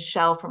physiologist,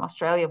 Michelle from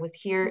Australia, was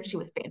here, she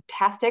was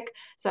fantastic.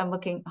 So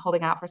I'm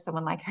holding out for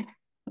someone like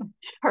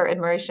her in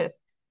Mauritius.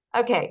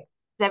 Okay.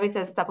 Debbie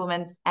says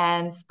supplements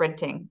and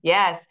sprinting.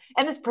 Yes.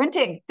 And the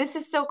sprinting, this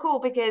is so cool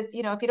because, if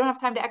you don't have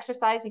time to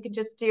exercise, you can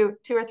just do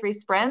 2 or 3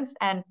 sprints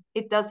and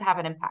it does have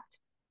an impact.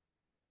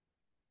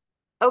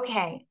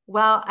 Okay.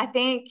 Well, I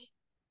think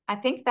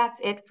that's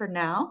it for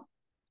now.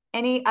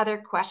 Any other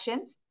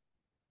questions?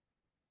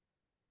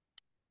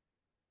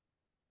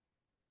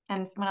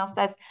 And someone else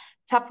says,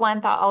 tough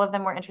one, thought all of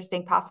them were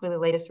interesting. Possibly the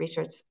latest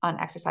research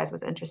on exercise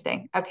was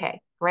interesting. Okay,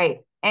 great.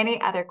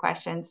 Any other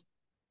questions?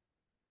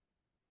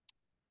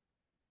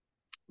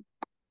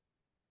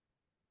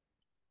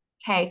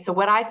 Okay, so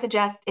what I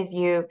suggest is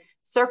you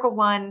circle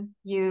one,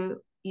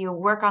 you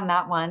work on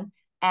that one.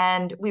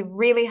 And we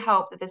really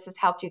hope that this has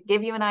helped you,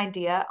 give you an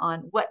idea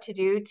on what to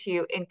do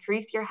to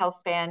increase your health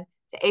span,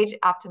 to age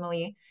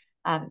optimally,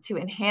 to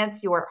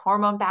enhance your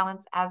hormone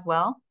balance as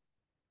well.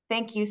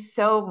 Thank you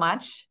so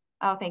much.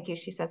 Oh, thank you.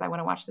 She says, I want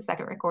to watch the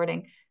second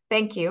recording.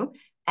 Thank you.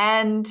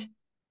 And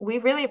we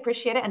really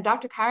appreciate it. And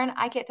Dr. Karen,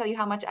 I can't tell you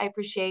how much I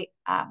appreciate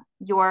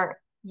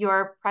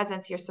your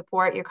presence, your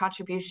support, your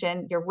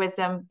contribution, your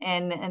wisdom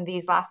in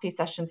these last few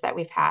sessions that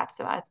we've had.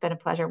 So it's been a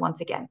pleasure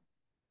once again.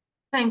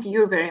 Thank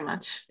you very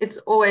much. It's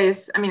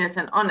always, I mean, it's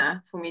an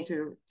honor for me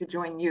to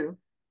join you.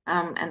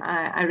 And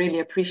I really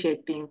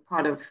appreciate being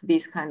part of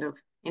these kind of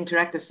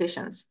interactive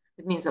sessions.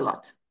 It means a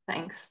lot.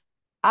 Thanks.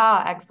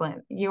 Oh,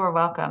 excellent. You are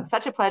welcome.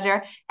 Such a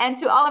pleasure. And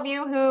to all of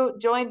you who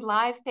joined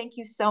live, thank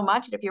you so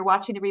much. And if you're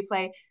watching the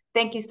replay,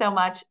 thank you so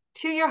much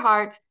to your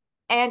heart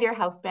and your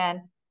health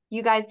span.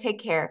 You guys take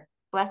care.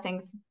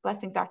 Blessings.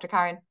 Blessings, Dr.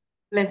 Karen.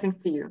 Blessings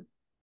to you.